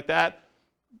something like that.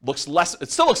 It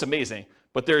still looks amazing,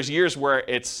 but there's years where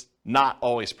it's not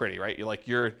always pretty, right?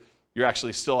 You're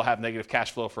actually still have negative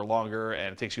cash flow for longer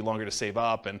and it takes you longer to save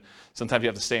up and sometimes you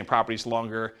have to stay in properties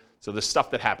longer. So there's stuff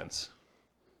that happens.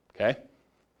 Okay?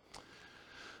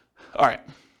 All right.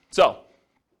 So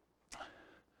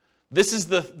this is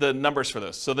the numbers for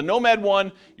those. So the Nomad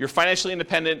one, you're financially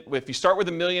independent. If you start with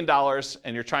 $1 million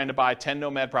and you're trying to buy 10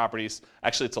 Nomad properties,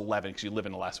 actually it's 11 because you live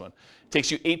in the last one. It takes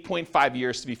you 8.5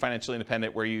 years to be financially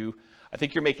independent where I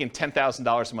think you're making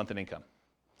 $10,000 a month in income.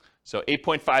 So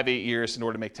 8.58 years in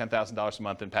order to make $10,000 a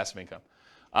month in passive income.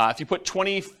 If you put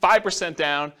 25%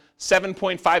 down,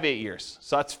 7.58 years.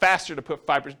 So that's faster to put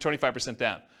 25%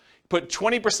 down. Put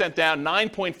 20% down,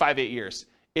 9.58 years.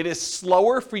 It is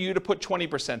slower for you to put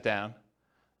 20% down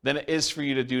than it is for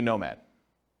you to do Nomad.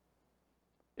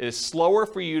 It is slower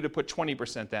for you to put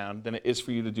 20% down than it is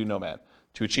for you to do Nomad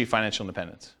to achieve financial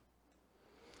independence.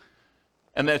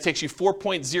 And then it takes you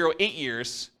 4.08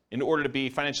 years in order to be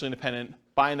financially independent,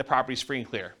 buying the properties free and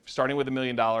clear. Starting with $1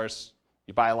 million,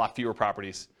 you buy a lot fewer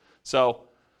properties. So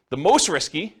the most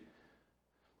risky,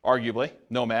 arguably,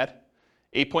 Nomad,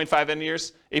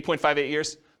 8.58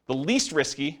 years. The least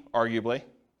risky, arguably,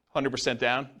 100%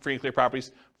 down, free and clear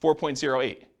properties,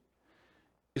 4.08.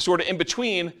 It's sort of in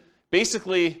between.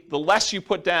 Basically, the less you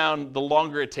put down, the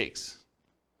longer it takes.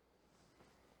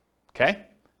 Okay?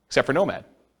 Except for Nomad.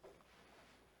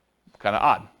 Kind of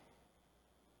odd.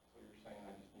 So you're saying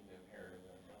I just need to inherit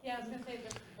it? Yeah, I was going to say,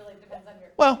 this really depends on your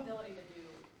Well, ability to do.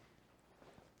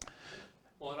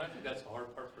 Well, and I think that's the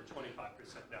hard part for 25%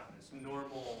 down. It's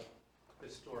normal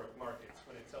historic markets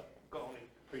when it's up, only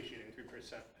appreciating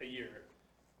 3% a year,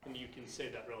 and you can say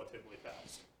that relatively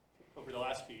fast. Over the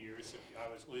last few years, if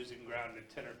I was losing ground at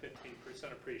 10 or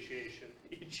 15% appreciation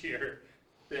each year,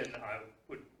 then I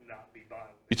would not be buying.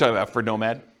 You talking about for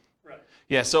Nomad? Right.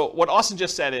 Yeah, so what Austin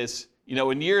just said is,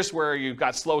 in years where you've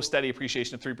got slow, steady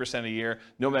appreciation of 3% a year,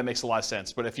 nomad makes a lot of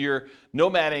sense. But if you're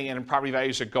nomading and property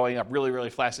values are going up really, really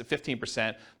fast at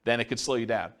 15%, then it could slow you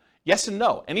down. Yes and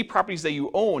no. Any properties that you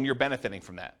own, you're benefiting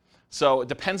from that. So it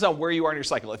depends on where you are in your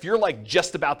cycle. If you're like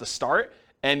just about to start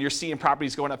and you're seeing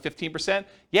properties going up 15%,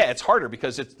 yeah, it's harder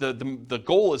because it's the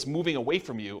goal is moving away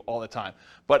from you all the time.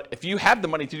 But if you have the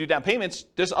money to do down payments,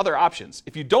 there's other options.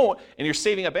 If you don't and you're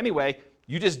saving up anyway,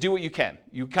 you just do what you can.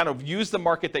 You kind of use the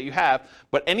market that you have,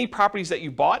 but any properties that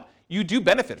you bought, you do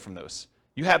benefit from those.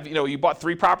 You have, you bought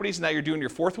 3 properties and now you're doing your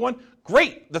 4th one.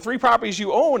 Great. The 3 properties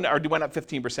you own went up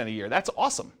 15% a year. That's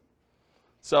awesome.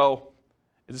 So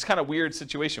it's kind of weird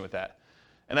situation with that.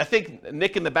 And I think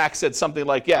Nick in the back said something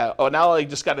like, yeah, now I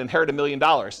just got to inherit $1 million.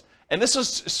 And this was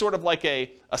sort of like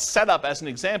a setup as an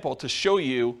example to show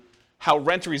you how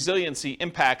rent resiliency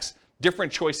impacts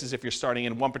different choices if you're starting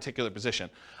in one particular position.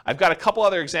 I've got a couple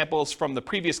other examples from the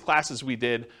previous classes we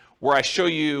did where I show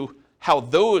you how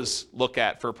those look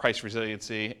at for price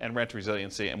resiliency and rent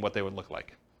resiliency and what they would look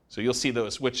like. So you'll see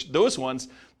those, which those ones,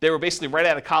 they were basically right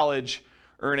out of college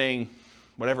earning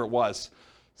whatever it was,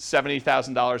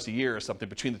 $70,000 a year or something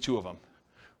between the two of them,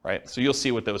 right? So you'll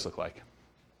see what those look like.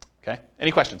 Okay, any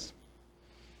questions?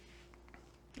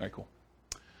 All right, cool.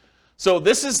 So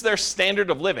this is their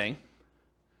standard of living.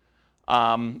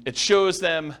 It shows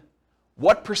them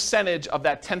what percentage of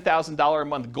that $10,000 a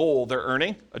month goal they're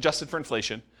earning, adjusted for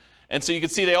inflation. And so you can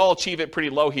see they all achieve it pretty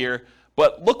low here.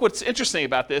 But look what's interesting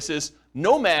about this is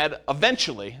Nomad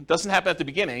eventually, it doesn't happen at the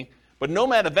beginning, but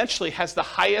Nomad eventually has the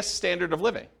highest standard of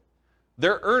living.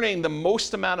 They're earning the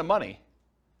most amount of money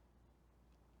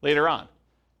later on.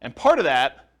 And part of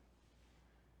that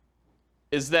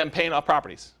is them paying off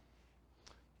properties.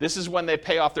 This is when they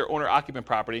pay off their owner-occupant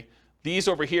property. These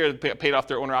over here paid off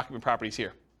their owner-occupant properties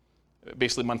here.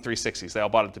 Basically month 360s. They all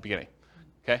bought it at the beginning.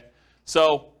 Okay?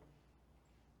 So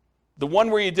the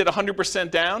one where you did 100%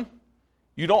 down,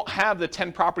 you don't have the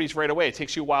 10 properties right away. It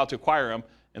takes you a while to acquire them,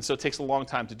 and so it takes a long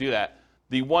time to do that.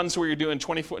 The ones where you're doing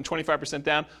 25%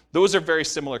 down, those are very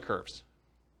similar curves.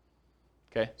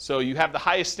 Okay? So you have the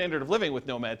highest standard of living with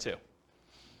Nomad too,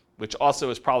 which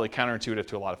also is probably counterintuitive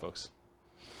to a lot of folks.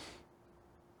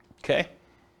 Okay?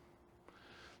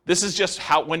 This is just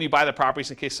how when you buy the properties,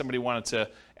 in case somebody wanted to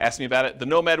ask me about it. The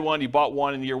Nomad one, you bought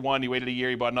one in year 1, you waited a year,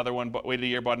 you bought another one, waited a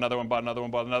year, bought another one, bought another one,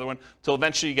 bought another one, until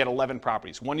eventually you get 11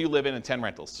 properties. 1 you live in and 10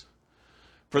 rentals.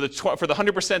 For the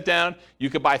 100% down, you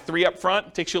could buy 3 up front.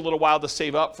 It takes you a little while to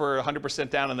save up for 100%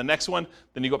 down in the next one.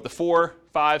 Then you go up to 4,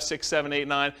 5, 6, 7, 8,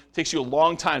 9. It takes you a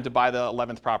long time to buy the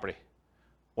 11th property,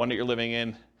 one that you're living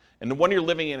in. And the one you're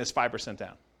living in is 5%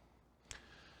 down.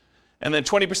 And then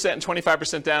 20% and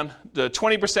 25% down. The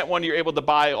 20% one, you're able to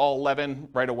buy all 11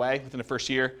 right away within the first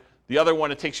year. The other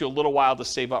one, it takes you a little while to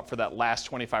save up for that last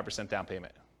 25% down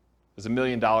payment. Because $1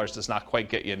 million does not quite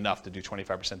get you enough to do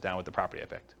 25% down with the property I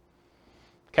picked.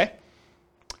 Okay?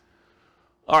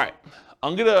 All right.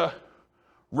 I'm going to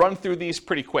run through these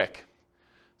pretty quick.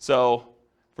 So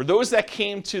for those that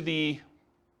came to the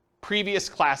previous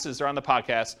classes or on the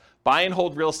podcast, buy and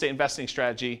hold real estate investing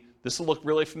strategy, this will look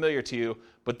really familiar to you,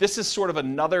 but this is sort of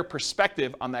another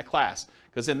perspective on that class.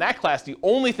 Because in that class, the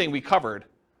only thing we covered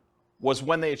was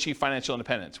when they achieve financial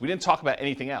independence. We didn't talk about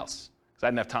anything else because I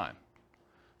didn't have time.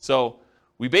 So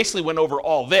we basically went over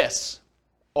all this,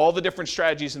 all the different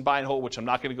strategies in buy and hold, which I'm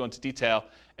not going to go into detail,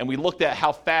 and we looked at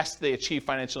how fast they achieve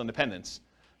financial independence.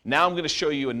 Now I'm going to show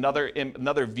you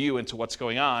another view into what's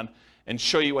going on and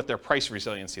show you what their price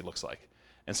resiliency looks like.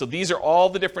 And so these are all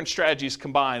the different strategies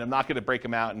combined. I'm not going to break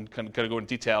them out and kind of go into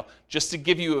detail, just to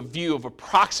give you a view of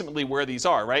approximately where these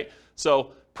are, right?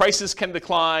 So prices can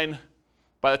decline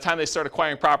by the time they start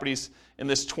acquiring properties in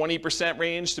this 20%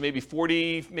 range to maybe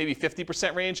 40, maybe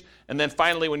 50% range. And then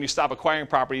finally, when you stop acquiring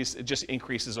properties, it just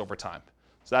increases over time.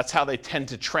 So that's how they tend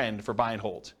to trend for buy and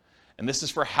hold. And this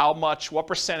is for what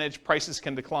percentage prices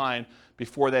can decline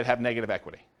before they'd have negative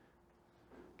equity.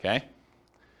 Okay?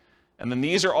 And then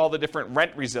these are all the different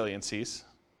rent resiliencies,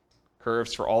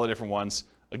 curves for all the different ones.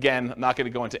 Again, I'm not going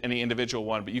to go into any individual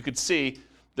one, but you could see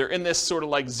they're in this sort of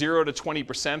like 0 to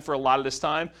 20% for a lot of this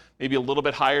time, maybe a little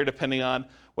bit higher depending on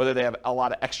whether they have a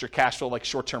lot of extra cash flow like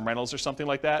short-term rentals or something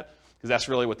like that, because that's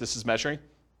really what this is measuring.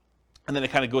 And then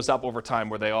it kind of goes up over time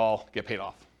where they all get paid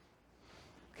off.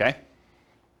 Okay?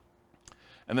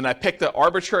 And then I picked an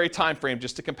arbitrary time frame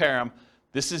just to compare them.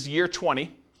 This is year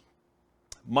 20,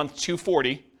 month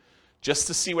 240, just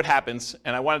to see what happens.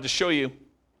 And I wanted to show you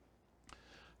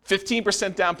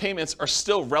 15% down payments are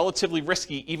still relatively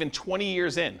risky even 20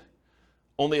 years in.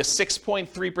 Only a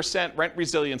 6.3% rent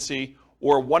resiliency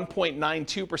or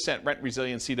 1.92% rent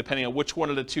resiliency, depending on which one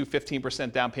of the two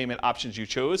 15% down payment options you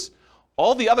chose.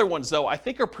 All the other ones, though, I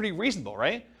think are pretty reasonable,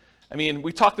 right? I mean,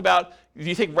 we talked about, do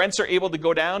you think rents are able to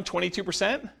go down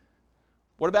 22%?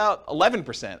 What about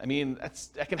 11%? I mean,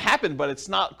 that can happen, but it's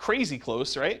not crazy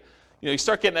close, right? You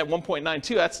start getting at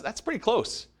 1.92, that's pretty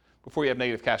close before you have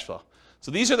negative cash flow. So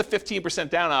these are the 15%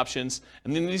 down options,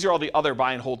 and then these are all the other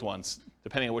buy and hold ones,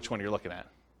 depending on which one you're looking at.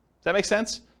 Does that make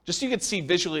sense? Just so you can see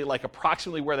visually like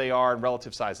approximately where they are in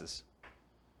relative sizes.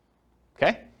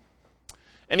 Okay?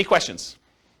 Any questions?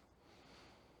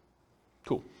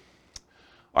 Cool.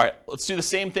 All right, let's do the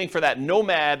same thing for that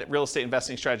Nomad real estate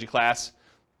investing strategy class.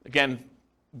 Again,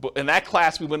 in that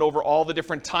class, we went over all the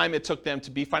different time it took them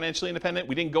to be financially independent.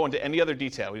 We didn't go into any other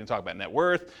detail. We didn't talk about net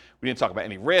worth. We didn't talk about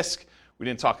any risk. We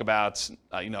didn't talk about,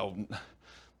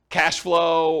 cash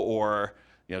flow or,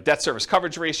 debt service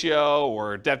coverage ratio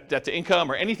or debt to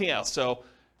income or anything else. So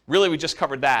really, we just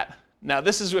covered that. Now,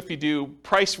 this is if you do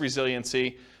price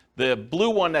resiliency. The blue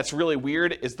one that's really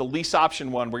weird is the lease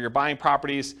option one where you're buying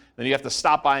properties, then you have to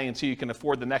stop buying until you can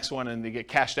afford the next one and they get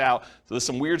cashed out. So there's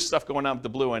some weird stuff going on with the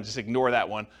blue one, just ignore that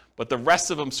one. But the rest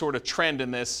of them sort of trend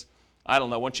in this, I don't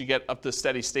know, once you get up to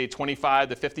steady state, 25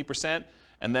 to 50%,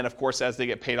 and then of course as they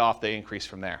get paid off, they increase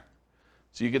from there.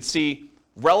 So you can see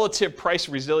relative price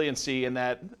resiliency in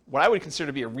that, what I would consider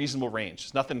to be a reasonable range.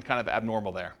 There's nothing kind of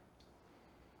abnormal there.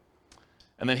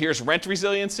 And then here's rent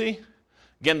resiliency.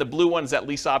 Again, the blue one is that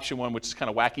lease option one, which is kind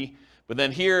of wacky. But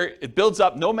then here, it builds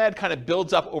up. Nomad kind of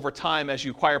builds up over time as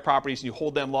you acquire properties and you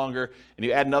hold them longer, and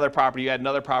you add another property,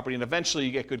 and eventually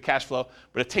you get good cash flow.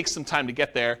 But it takes some time to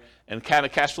get there, and kind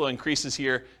of cash flow increases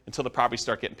here until the properties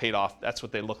start getting paid off. That's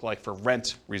what they look like for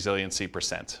rent resiliency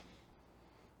percent.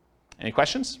 Any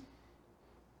questions?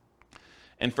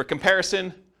 And for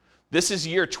comparison, this is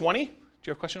year 20. Do you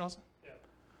have a question, Austin?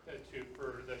 Yeah.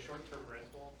 For the short-term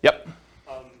rental. Yep.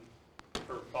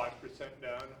 For 5%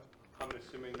 down, I'm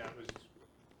assuming that was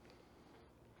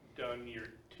done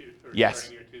year 2 or yes.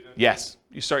 starting year 2 then? Yes.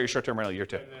 You start your short-term rental year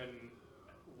 2. And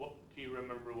then do you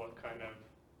remember what kind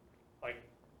of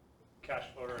cash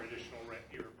flow or additional rent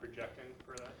you were projecting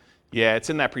for that? Yeah, it's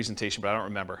in that presentation, but I don't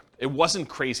remember. It wasn't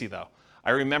crazy though.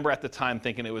 I remember at the time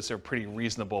thinking it was a pretty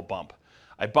reasonable bump.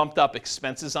 I bumped up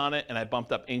expenses on it and I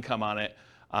bumped up income on it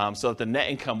so that the net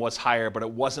income was higher, but it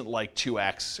wasn't like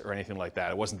 2x or anything like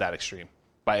that. It wasn't that extreme.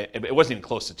 It wasn't even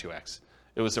close to 2x.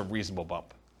 It was a reasonable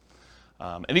bump.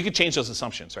 And you can change those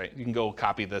assumptions, right? You can go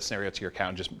copy the scenario to your account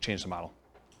and just change the model.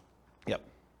 Yep.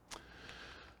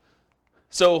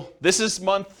 So this is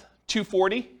month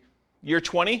 240, year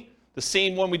 20. The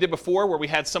same one we did before where we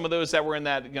had some of those that were in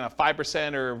that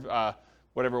 5% or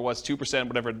whatever it was, 2%,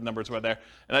 whatever the numbers were there.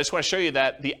 And I just want to show you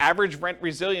that the average rent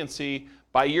resiliency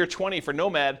by year 20 for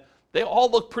Nomad, they all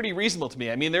look pretty reasonable to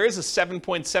me. I mean, there is a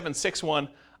 7.76 one.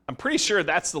 I'm pretty sure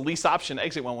that's the lease option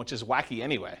exit one, which is wacky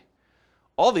anyway.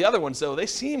 All the other ones, though, they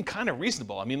seem kind of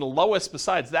reasonable. I mean, the lowest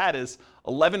besides that is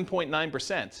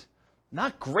 11.9%.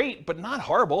 Not great, but not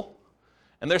horrible.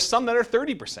 And there's some that are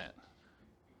 30%.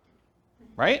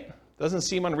 Right? Doesn't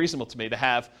seem unreasonable to me to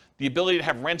have the ability to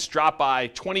have rents drop by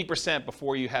 20%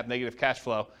 before you have negative cash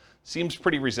flow. Seems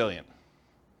pretty resilient.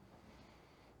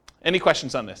 Any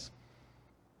questions on this?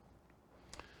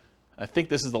 I think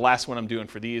this is the last one I'm doing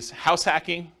for these. House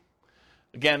hacking.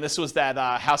 Again, this was that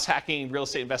house hacking real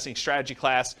estate investing strategy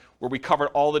class where we covered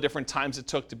all the different times it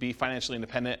took to be financially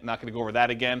independent. I'm not going to go over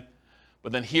that again.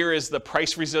 But then here is the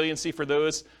price resiliency for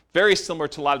those. Very similar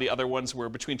to a lot of the other ones where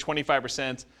between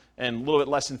 25% and a little bit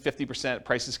less than 50%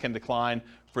 prices can decline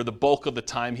for the bulk of the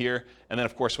time here. And then,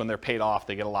 of course, when they're paid off,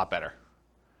 they get a lot better.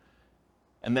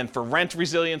 And then for rent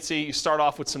resiliency, you start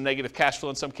off with some negative cash flow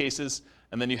in some cases,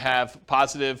 and then you have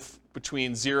positive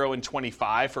between 0 and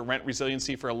 25 for rent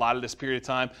resiliency for a lot of this period of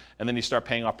time, and then you start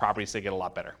paying off properties, they get a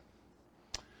lot better.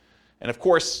 And of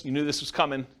course, you knew this was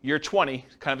coming. Year 20,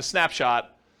 kind of a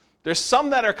snapshot. There's some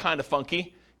that are kind of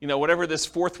funky. Whatever this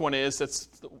fourth one is, that's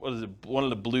one of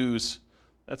the blues.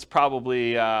 That's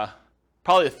probably the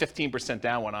 15%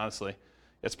 down one, honestly.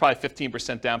 It's probably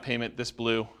 15% down payment, this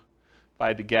blue, if I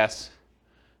had to guess.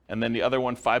 And then the other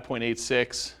one,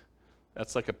 5.86,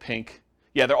 that's like a pink.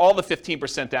 Yeah, they're all the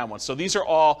 15% down ones. So these are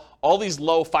all these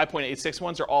low 5.86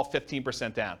 ones are all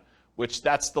 15% down, which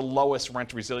that's the lowest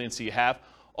rent resiliency you have.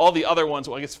 All the other ones,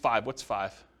 well, I guess 5. What's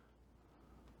 5?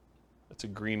 That's a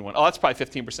green one. Oh, that's probably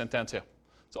 15% down too.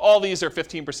 So all these are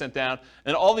 15% down.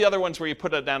 And all the other ones where you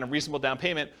put down a reasonable down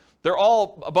payment, they're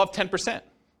all above 10%,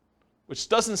 which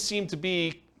doesn't seem to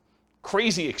be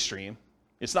crazy extreme.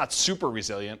 It's not super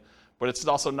resilient, but it's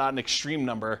also not an extreme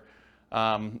number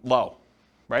low,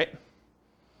 right?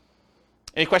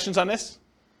 Any questions on this?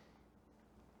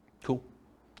 Cool.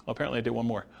 Well, apparently I did one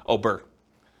more. Oh, BRRRR.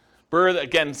 BRRRR,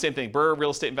 again, same thing. BRRRR,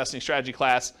 real estate investing strategy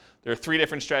class. There are 3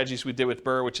 different strategies we did with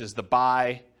BRRRR, which is the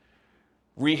buy,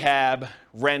 rehab,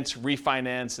 rent,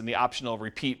 refinance, and the optional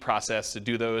repeat process to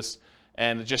do those.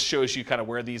 And it just shows you kind of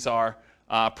where these are.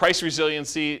 Price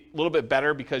resiliency, a little bit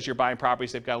better because you're buying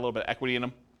properties. They've got a little bit of equity in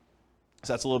them.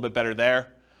 So that's a little bit better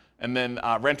there. And then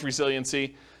rent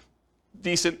resiliency,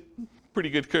 decent, pretty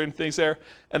good current things there.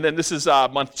 And then this is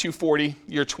month 240,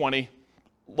 year 20.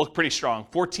 Look pretty strong.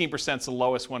 14% is the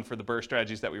lowest one for the BRRRR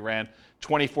strategies that we ran.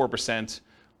 24%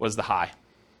 was the high.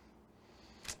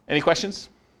 Any questions?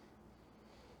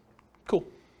 Cool.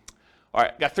 All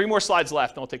right, got 3 more slides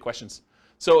left, and we'll take questions.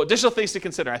 So additional things to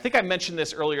consider. I think I mentioned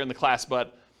this earlier in the class,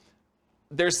 but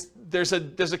there's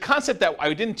a concept that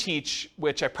I didn't teach,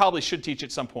 which I probably should teach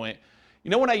at some point. You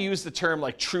know when I use the term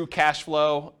like true cash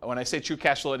flow, when I say true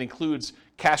cash flow, it includes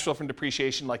cash flow from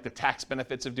depreciation, like the tax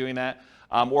benefits of doing that.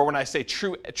 Or when I say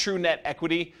true net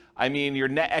equity, I mean your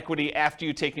net equity after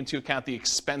you take into account the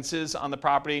expenses on the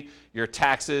property, your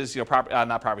taxes,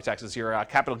 not property taxes, your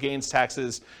capital gains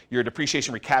taxes, your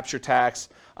depreciation recapture tax,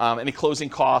 any closing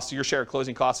costs, your share of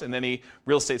closing costs, and any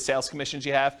real estate sales commissions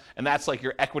you have. And that's like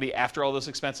your equity after all those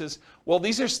expenses. Well,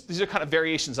 these are kind of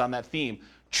variations on that theme.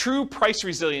 True price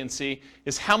resiliency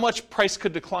is how much price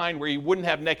could decline where you wouldn't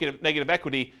have negative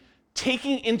equity,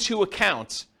 taking into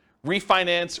account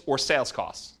refinance or sales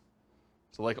costs.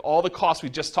 So like all the costs we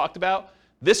just talked about,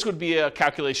 this would be a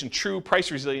calculation. True price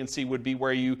resiliency would be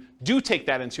where you do take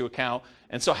that into account.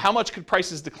 And so how much could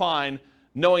prices decline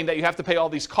knowing that you have to pay all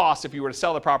these costs if you were to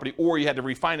sell the property or you had to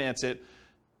refinance it?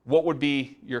 What would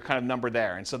be your kind of number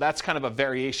there? And so that's kind of a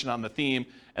variation on the theme.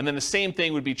 And then the same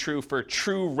thing would be true for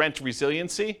true rent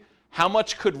resiliency. How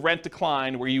much could rent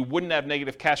decline where you wouldn't have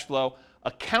negative cash flow,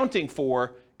 accounting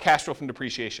for cash flow from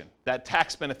depreciation, that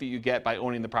tax benefit you get by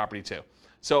owning the property too.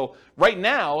 So right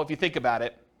now, if you think about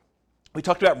it, we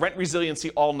talked about rent resiliency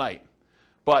all night.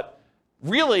 But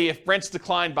really, if rents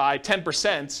decline by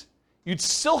 10%, you'd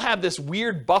still have this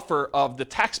weird buffer of the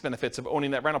tax benefits of owning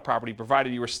that rental property,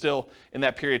 provided you were still in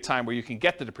that period of time where you can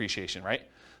get the depreciation, right?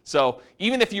 So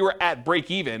even if you were at break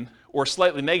even or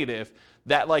slightly negative,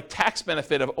 that like tax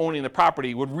benefit of owning the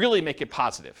property would really make it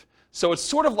positive. So it's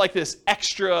sort of like this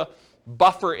extra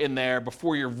buffer in there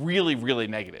before you're really, really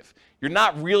negative. You're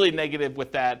not really negative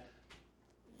with that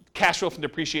cash flow from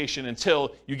depreciation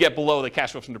until you get below the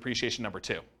cash flow from depreciation number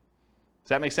 2. Does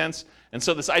that make sense? And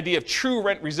so this idea of true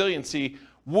rent resiliency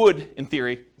would, in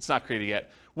theory, it's not created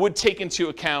yet, would take into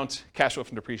account cash flow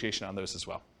from depreciation on those as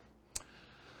well.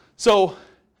 So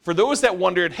for those that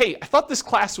wondered, hey, I thought this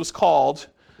class was called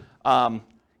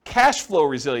cash flow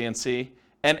resiliency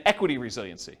and equity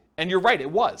resiliency. And you're right, it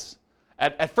was.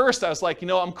 At first, I was like,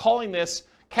 I'm calling this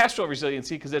cash flow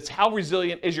resiliency because it's how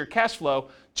resilient is your cash flow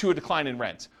to a decline in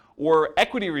rent. Or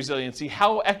equity resiliency,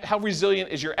 how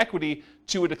resilient is your equity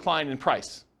to a decline in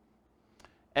price.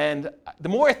 And the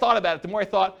more I thought about it, the more I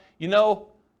thought,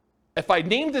 if I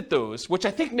named it those, which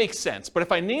I think makes sense, but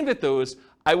if I named it those,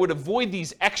 I would avoid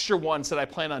these extra ones that I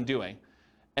plan on doing.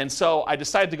 And so I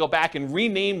decided to go back and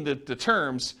rename the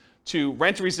terms to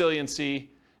rent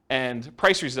resiliency and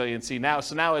price resiliency now.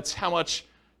 So now it's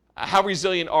how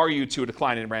resilient are you to a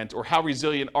decline in rent, or how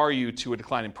resilient are you to a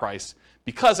decline in price?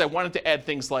 Because I wanted to add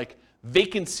things like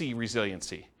vacancy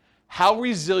resiliency. How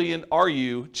resilient are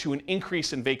you to an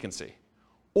increase in vacancy?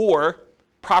 Or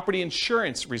property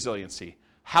insurance resiliency.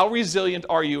 How resilient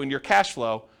are you in your cash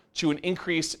flow to an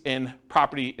increase in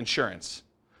property insurance?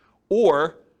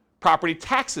 Or property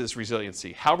taxes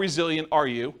resiliency. How resilient are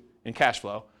you in cash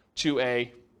flow to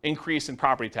a increase in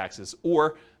property taxes?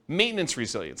 Or maintenance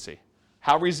resiliency.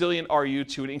 How resilient are you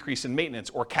to an increase in maintenance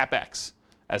or CapEx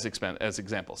as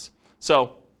examples?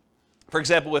 So, for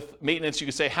example, with maintenance, you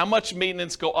could say, how much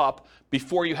maintenance go up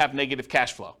before you have negative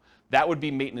cash flow? That would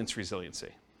be maintenance resiliency.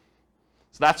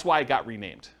 So that's why it got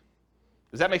renamed.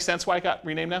 Does that make sense why it got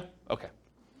renamed now? Okay.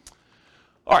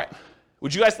 All right.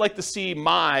 Would you guys like to see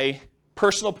my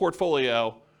personal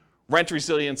portfolio, rent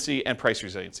resiliency and price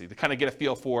resiliency, to kind of get a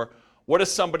feel for what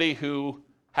is somebody who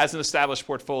has an established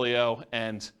portfolio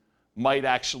and might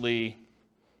actually,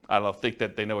 think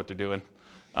that they know what they're doing,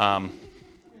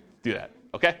 do that,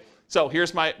 okay? So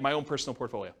here's my own personal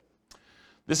portfolio.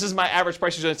 This is my average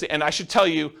price resiliency, and I should tell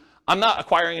you, I'm not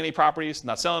acquiring any properties,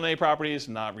 not selling any properties,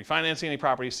 not refinancing any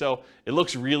properties, so it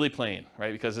looks really plain,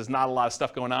 right? Because there's not a lot of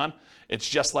stuff going on. It's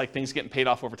just like things getting paid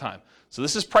off over time. So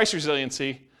this is price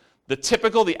resiliency.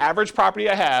 The average property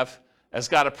I have has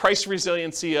got a price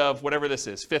resiliency of whatever this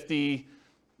is, 58%,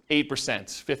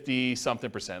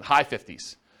 50-something%, high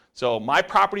 50s. So my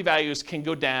property values can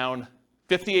go down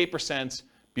 58%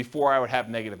 before I would have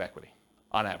negative equity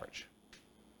on average.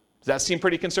 Does that seem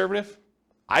pretty conservative?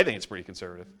 I think it's pretty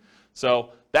conservative.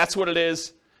 So that's what it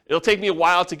is. It'll take me a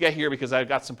while to get here because I've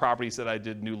got some properties that I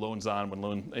did new loans on when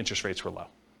loan interest rates were low.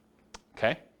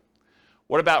 Okay?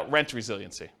 What about rent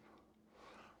resiliency?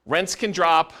 Rents can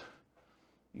drop,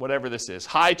 whatever this is,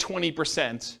 high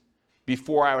 20%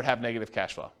 before I would have negative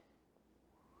cash flow.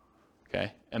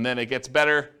 Okay? And then it gets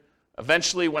better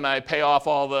eventually when I pay off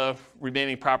all the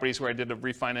remaining properties where I did a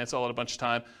refinance all at a bunch of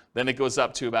time. Then it goes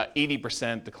up to about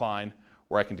 80% decline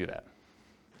where I can do that.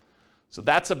 So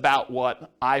that's about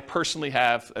what I personally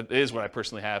have, it is what I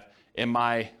personally have in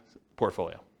my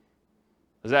portfolio.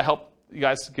 Does that help you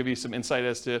guys, give you some insight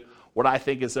as to what I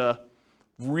think is a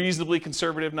reasonably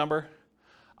conservative number?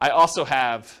 I also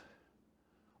have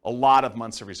a lot of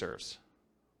months of reserves,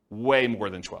 way more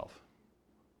than 12.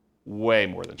 Way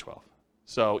more than 12.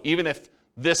 So even if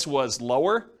this was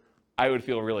lower, I would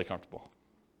feel really comfortable.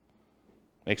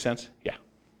 Make sense? Yeah.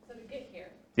 So to get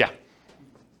here, Yeah.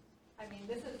 I mean,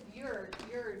 this is your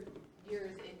years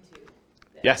into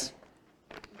this. Yes.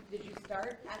 Did you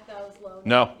start at those low?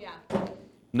 No. Yeah.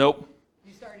 Nope.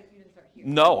 You didn't start here.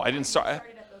 No, I didn't start. You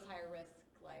started at those higher risk,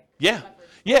 like. Yeah. leverage.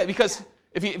 Yeah, because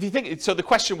if you think, so the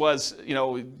question was,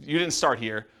 you didn't start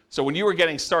here. So when you were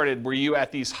getting started, were you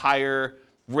at these higher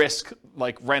risk,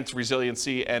 like rent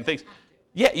resiliency and things?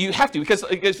 Yeah, you have to, because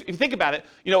if you think about it,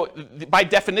 by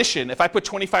definition, if I put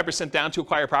 25% down to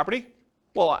acquire property,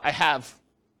 well, I have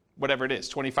whatever it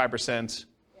is, 25%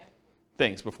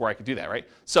 things before I could do that, right?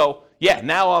 So yeah,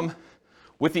 now I'm,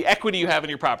 with the equity you have in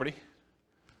your property,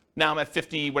 now I'm at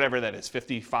 50, whatever that is,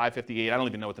 55, 58, I don't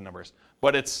even know what the number is,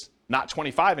 but it's not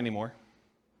 25 anymore,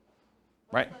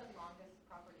 right? What's the longest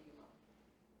property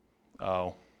you own?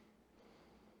 Oh,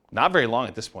 not very long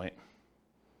at this point.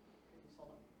 You sold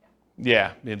them,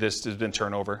 Yeah, this has been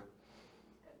turnover.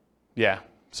 Yeah,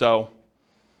 so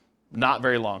not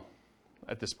very long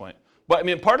at this point. But I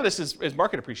mean, part of this is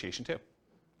market appreciation too,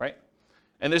 right?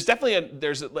 And there's definitely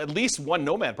there's at least one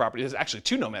nomad property. There's actually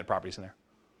 2 nomad properties in there.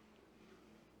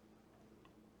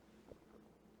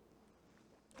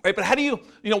 Right, but how do you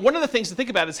one of the things to think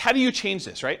about is how do you change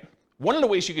this, right? One of the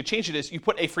ways you could change it is you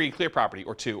put a free and clear property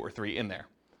or 2 or 3 in there.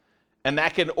 And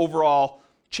that can overall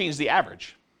change the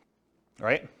average,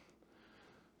 right?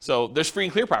 So there's free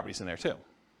and clear properties in there too.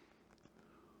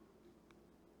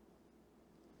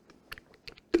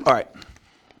 All right.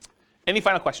 Any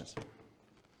final questions?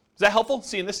 Is that helpful,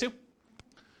 seeing this too?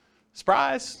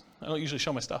 Surprise. I don't usually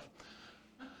show my stuff.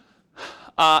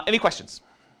 Any questions?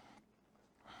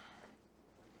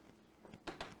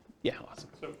 Yeah, awesome.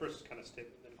 So first kind of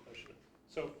statement, then question.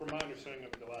 So from my understanding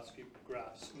of the last few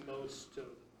graphs, most of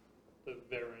the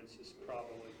variance is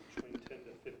probably between 10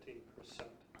 to 15%.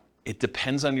 It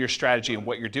depends on your strategy and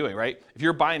what you're doing, right? If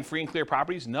you're buying free and clear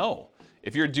properties, no.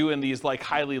 If you're doing these like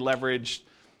highly leveraged,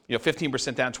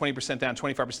 15% down, 20% down,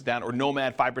 25% down, or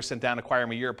Nomad 5% down, acquire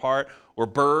them a year apart, or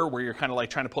Burr, where you're kind of like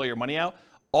trying to pull your money out,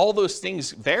 all those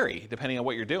things vary depending on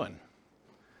what you're doing.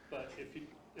 But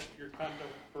if you're kind of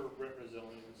for rent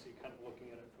resiliency, kind of looking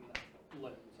at it from that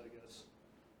lens, I guess.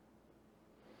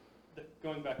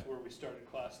 Going back to where we started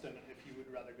class, then if you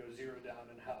would rather go 0 down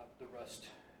and have the rest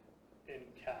in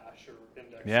cash or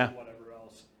index or whatever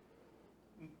else.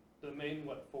 The main,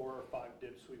 4 or 5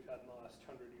 dips we've had in the last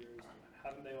 100 years,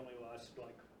 haven't they only lasted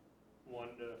like 1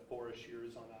 to 4-ish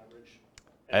years on average?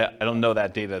 I don't know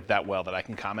that data that well that I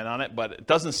can comment on it, but it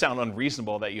doesn't sound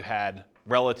unreasonable that you had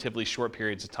relatively short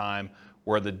periods of time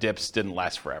where the dips didn't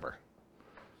last forever.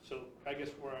 So I guess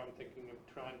where I'm thinking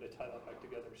of trying to tie that back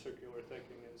together, circular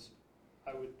thinking, is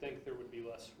I would think there would be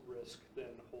less risk than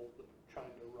trying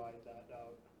to ride that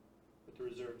out with the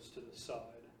reserves to the side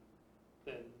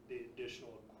than the additional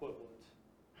equivalent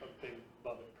of being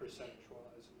above it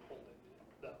percentage-wise and holding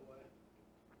it that way.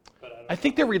 But I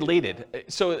think they're related.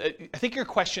 So I think your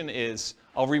question is,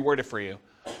 I'll reword it for you.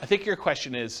 I think your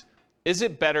question is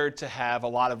it better to have a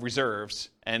lot of reserves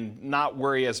and not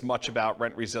worry as much about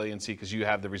rent resiliency because you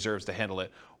have the reserves to handle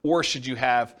it? Or should you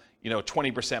have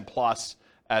 20% plus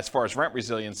as far as rent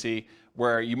resiliency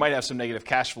where you might have some negative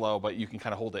cash flow, but you can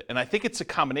kind of hold it? And I think it's a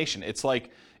combination. It's like,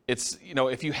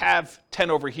 if you have 10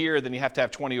 over here, then you have to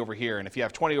have 20 over here. And if you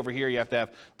have 20 over here, you have to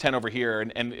have 10 over here.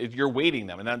 And you're weighting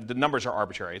them. And the numbers are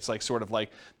arbitrary. It's like sort of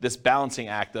like this balancing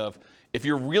act of, if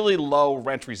you're really low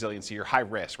rent resiliency, you're high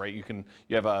risk, right?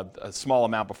 You have a small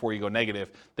amount before you go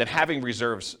negative, then having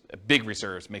reserves, big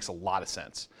reserves, makes a lot of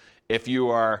sense. If you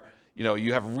are,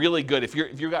 you have really good, if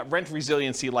you've got rent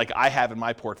resiliency like I have in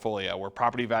my portfolio, where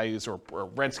property values or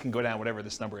rents can go down, whatever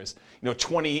this number is,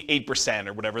 28%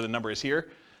 or whatever the number is here,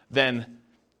 then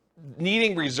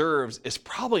needing reserves is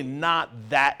probably not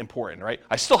that important, right?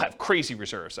 I still have crazy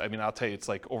reserves. I mean, I'll tell you, it's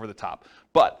like over the top.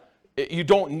 But you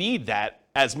don't need that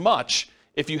as much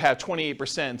if you have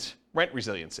 28% rent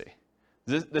resiliency.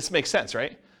 This makes sense,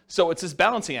 right? So it's this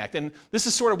balancing act. And this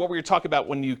is sort of what we were talking about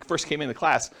when you first came into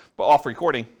class, but off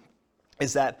recording,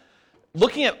 is that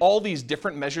looking at all these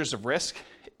different measures of risk,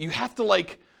 you have to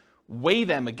like weigh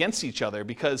them against each other,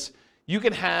 because you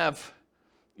can have,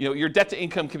 your debt to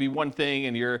income can be one thing,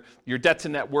 and your debt to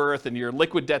net worth, and your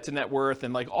liquid debt to net worth,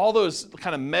 and like all those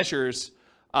kind of measures,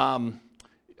 debt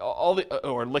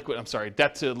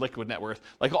to liquid net worth,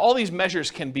 like all these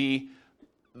measures can be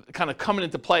kind of coming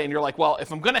into play, and you're like, well,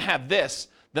 if I'm going to have this,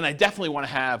 then I definitely want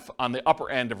to have on the upper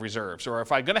end of reserves. Or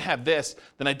if I'm going to have this,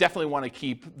 then I definitely want to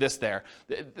keep this there.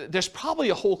 There's probably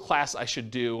a whole class I should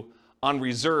do on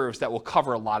reserves that will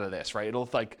cover a lot of this, right? It'll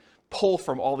like pull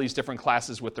from all these different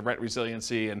classes with the rent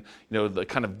resiliency and the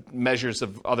kind of measures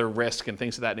of other risk and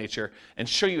things of that nature, and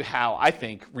show you how I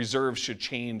think reserves should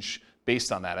change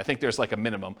based on that. I think there's like a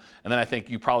minimum, and then I think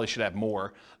you probably should have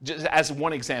more. Just as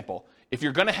one example, if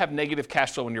you're going to have negative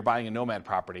cash flow when you're buying a nomad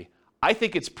property, I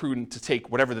think it's prudent to take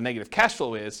whatever the negative cash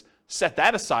flow is, set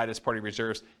that aside as part of your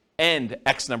reserves, and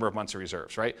X number of months of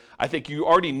reserves, right? I think you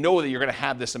already know that you're going to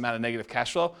have this amount of negative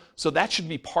cash flow, so that should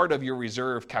be part of your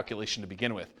reserve calculation to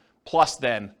begin with, plus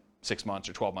then 6 months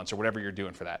or 12 months or whatever you're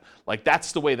doing for that. Like,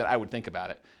 that's the way that I would think about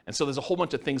it. And so there's a whole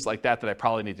bunch of things like that I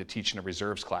probably need to teach in a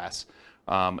reserves class,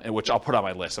 and which I'll put on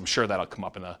my list. I'm sure that'll come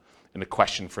up in a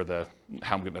question for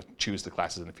how I'm going to choose the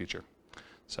classes in the future.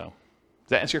 So, does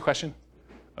that answer your question?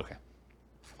 Okay.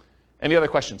 Any other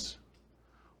questions?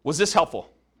 Was this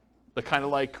helpful? The kind of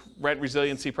like rent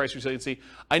resiliency, price resiliency.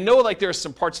 I know like there's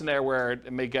some parts in there where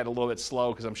it may get a little bit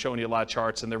slow because I'm showing you a lot of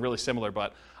charts and they're really similar,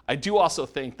 but I do also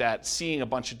think that seeing a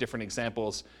bunch of different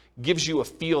examples gives you a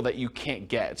feel that you can't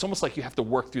get. It's almost like you have to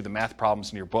work through the math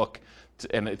problems in your book,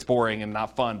 and it's boring and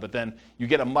not fun, but then you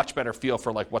get a much better feel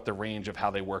for like what the range of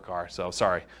how they work are. So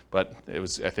sorry, but I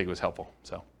think it was helpful.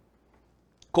 So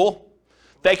cool.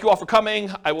 Thank you all for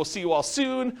coming. I will see you all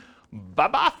soon.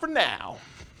 Bye-bye for now.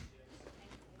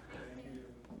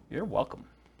 You're welcome.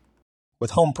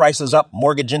 With home prices up,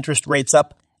 mortgage interest rates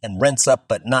up, and rents up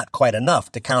but not quite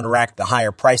enough to counteract the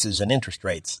higher prices and interest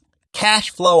rates,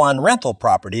 cash flow on rental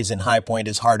properties in High Point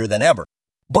is harder than ever.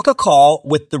 Book a call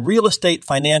with the Real Estate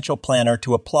Financial Planner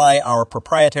to apply our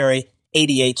proprietary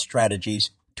 88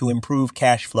 strategies to improve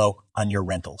cash flow on your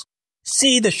rentals.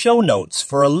 See the show notes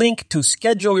for a link to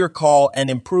schedule your call and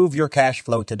improve your cash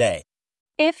flow today.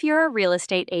 If you're a real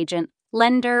estate agent,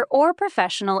 lender, or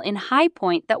professional in High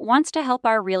Point that wants to help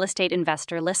our real estate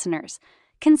investor listeners,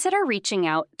 consider reaching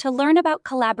out to learn about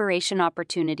collaboration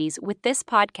opportunities with this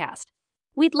podcast.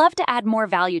 We'd love to add more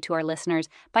value to our listeners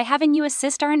by having you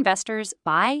assist our investors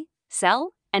buy,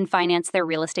 sell, and finance their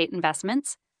real estate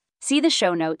investments. See the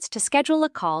show notes to schedule a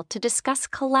call to discuss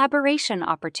collaboration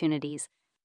opportunities.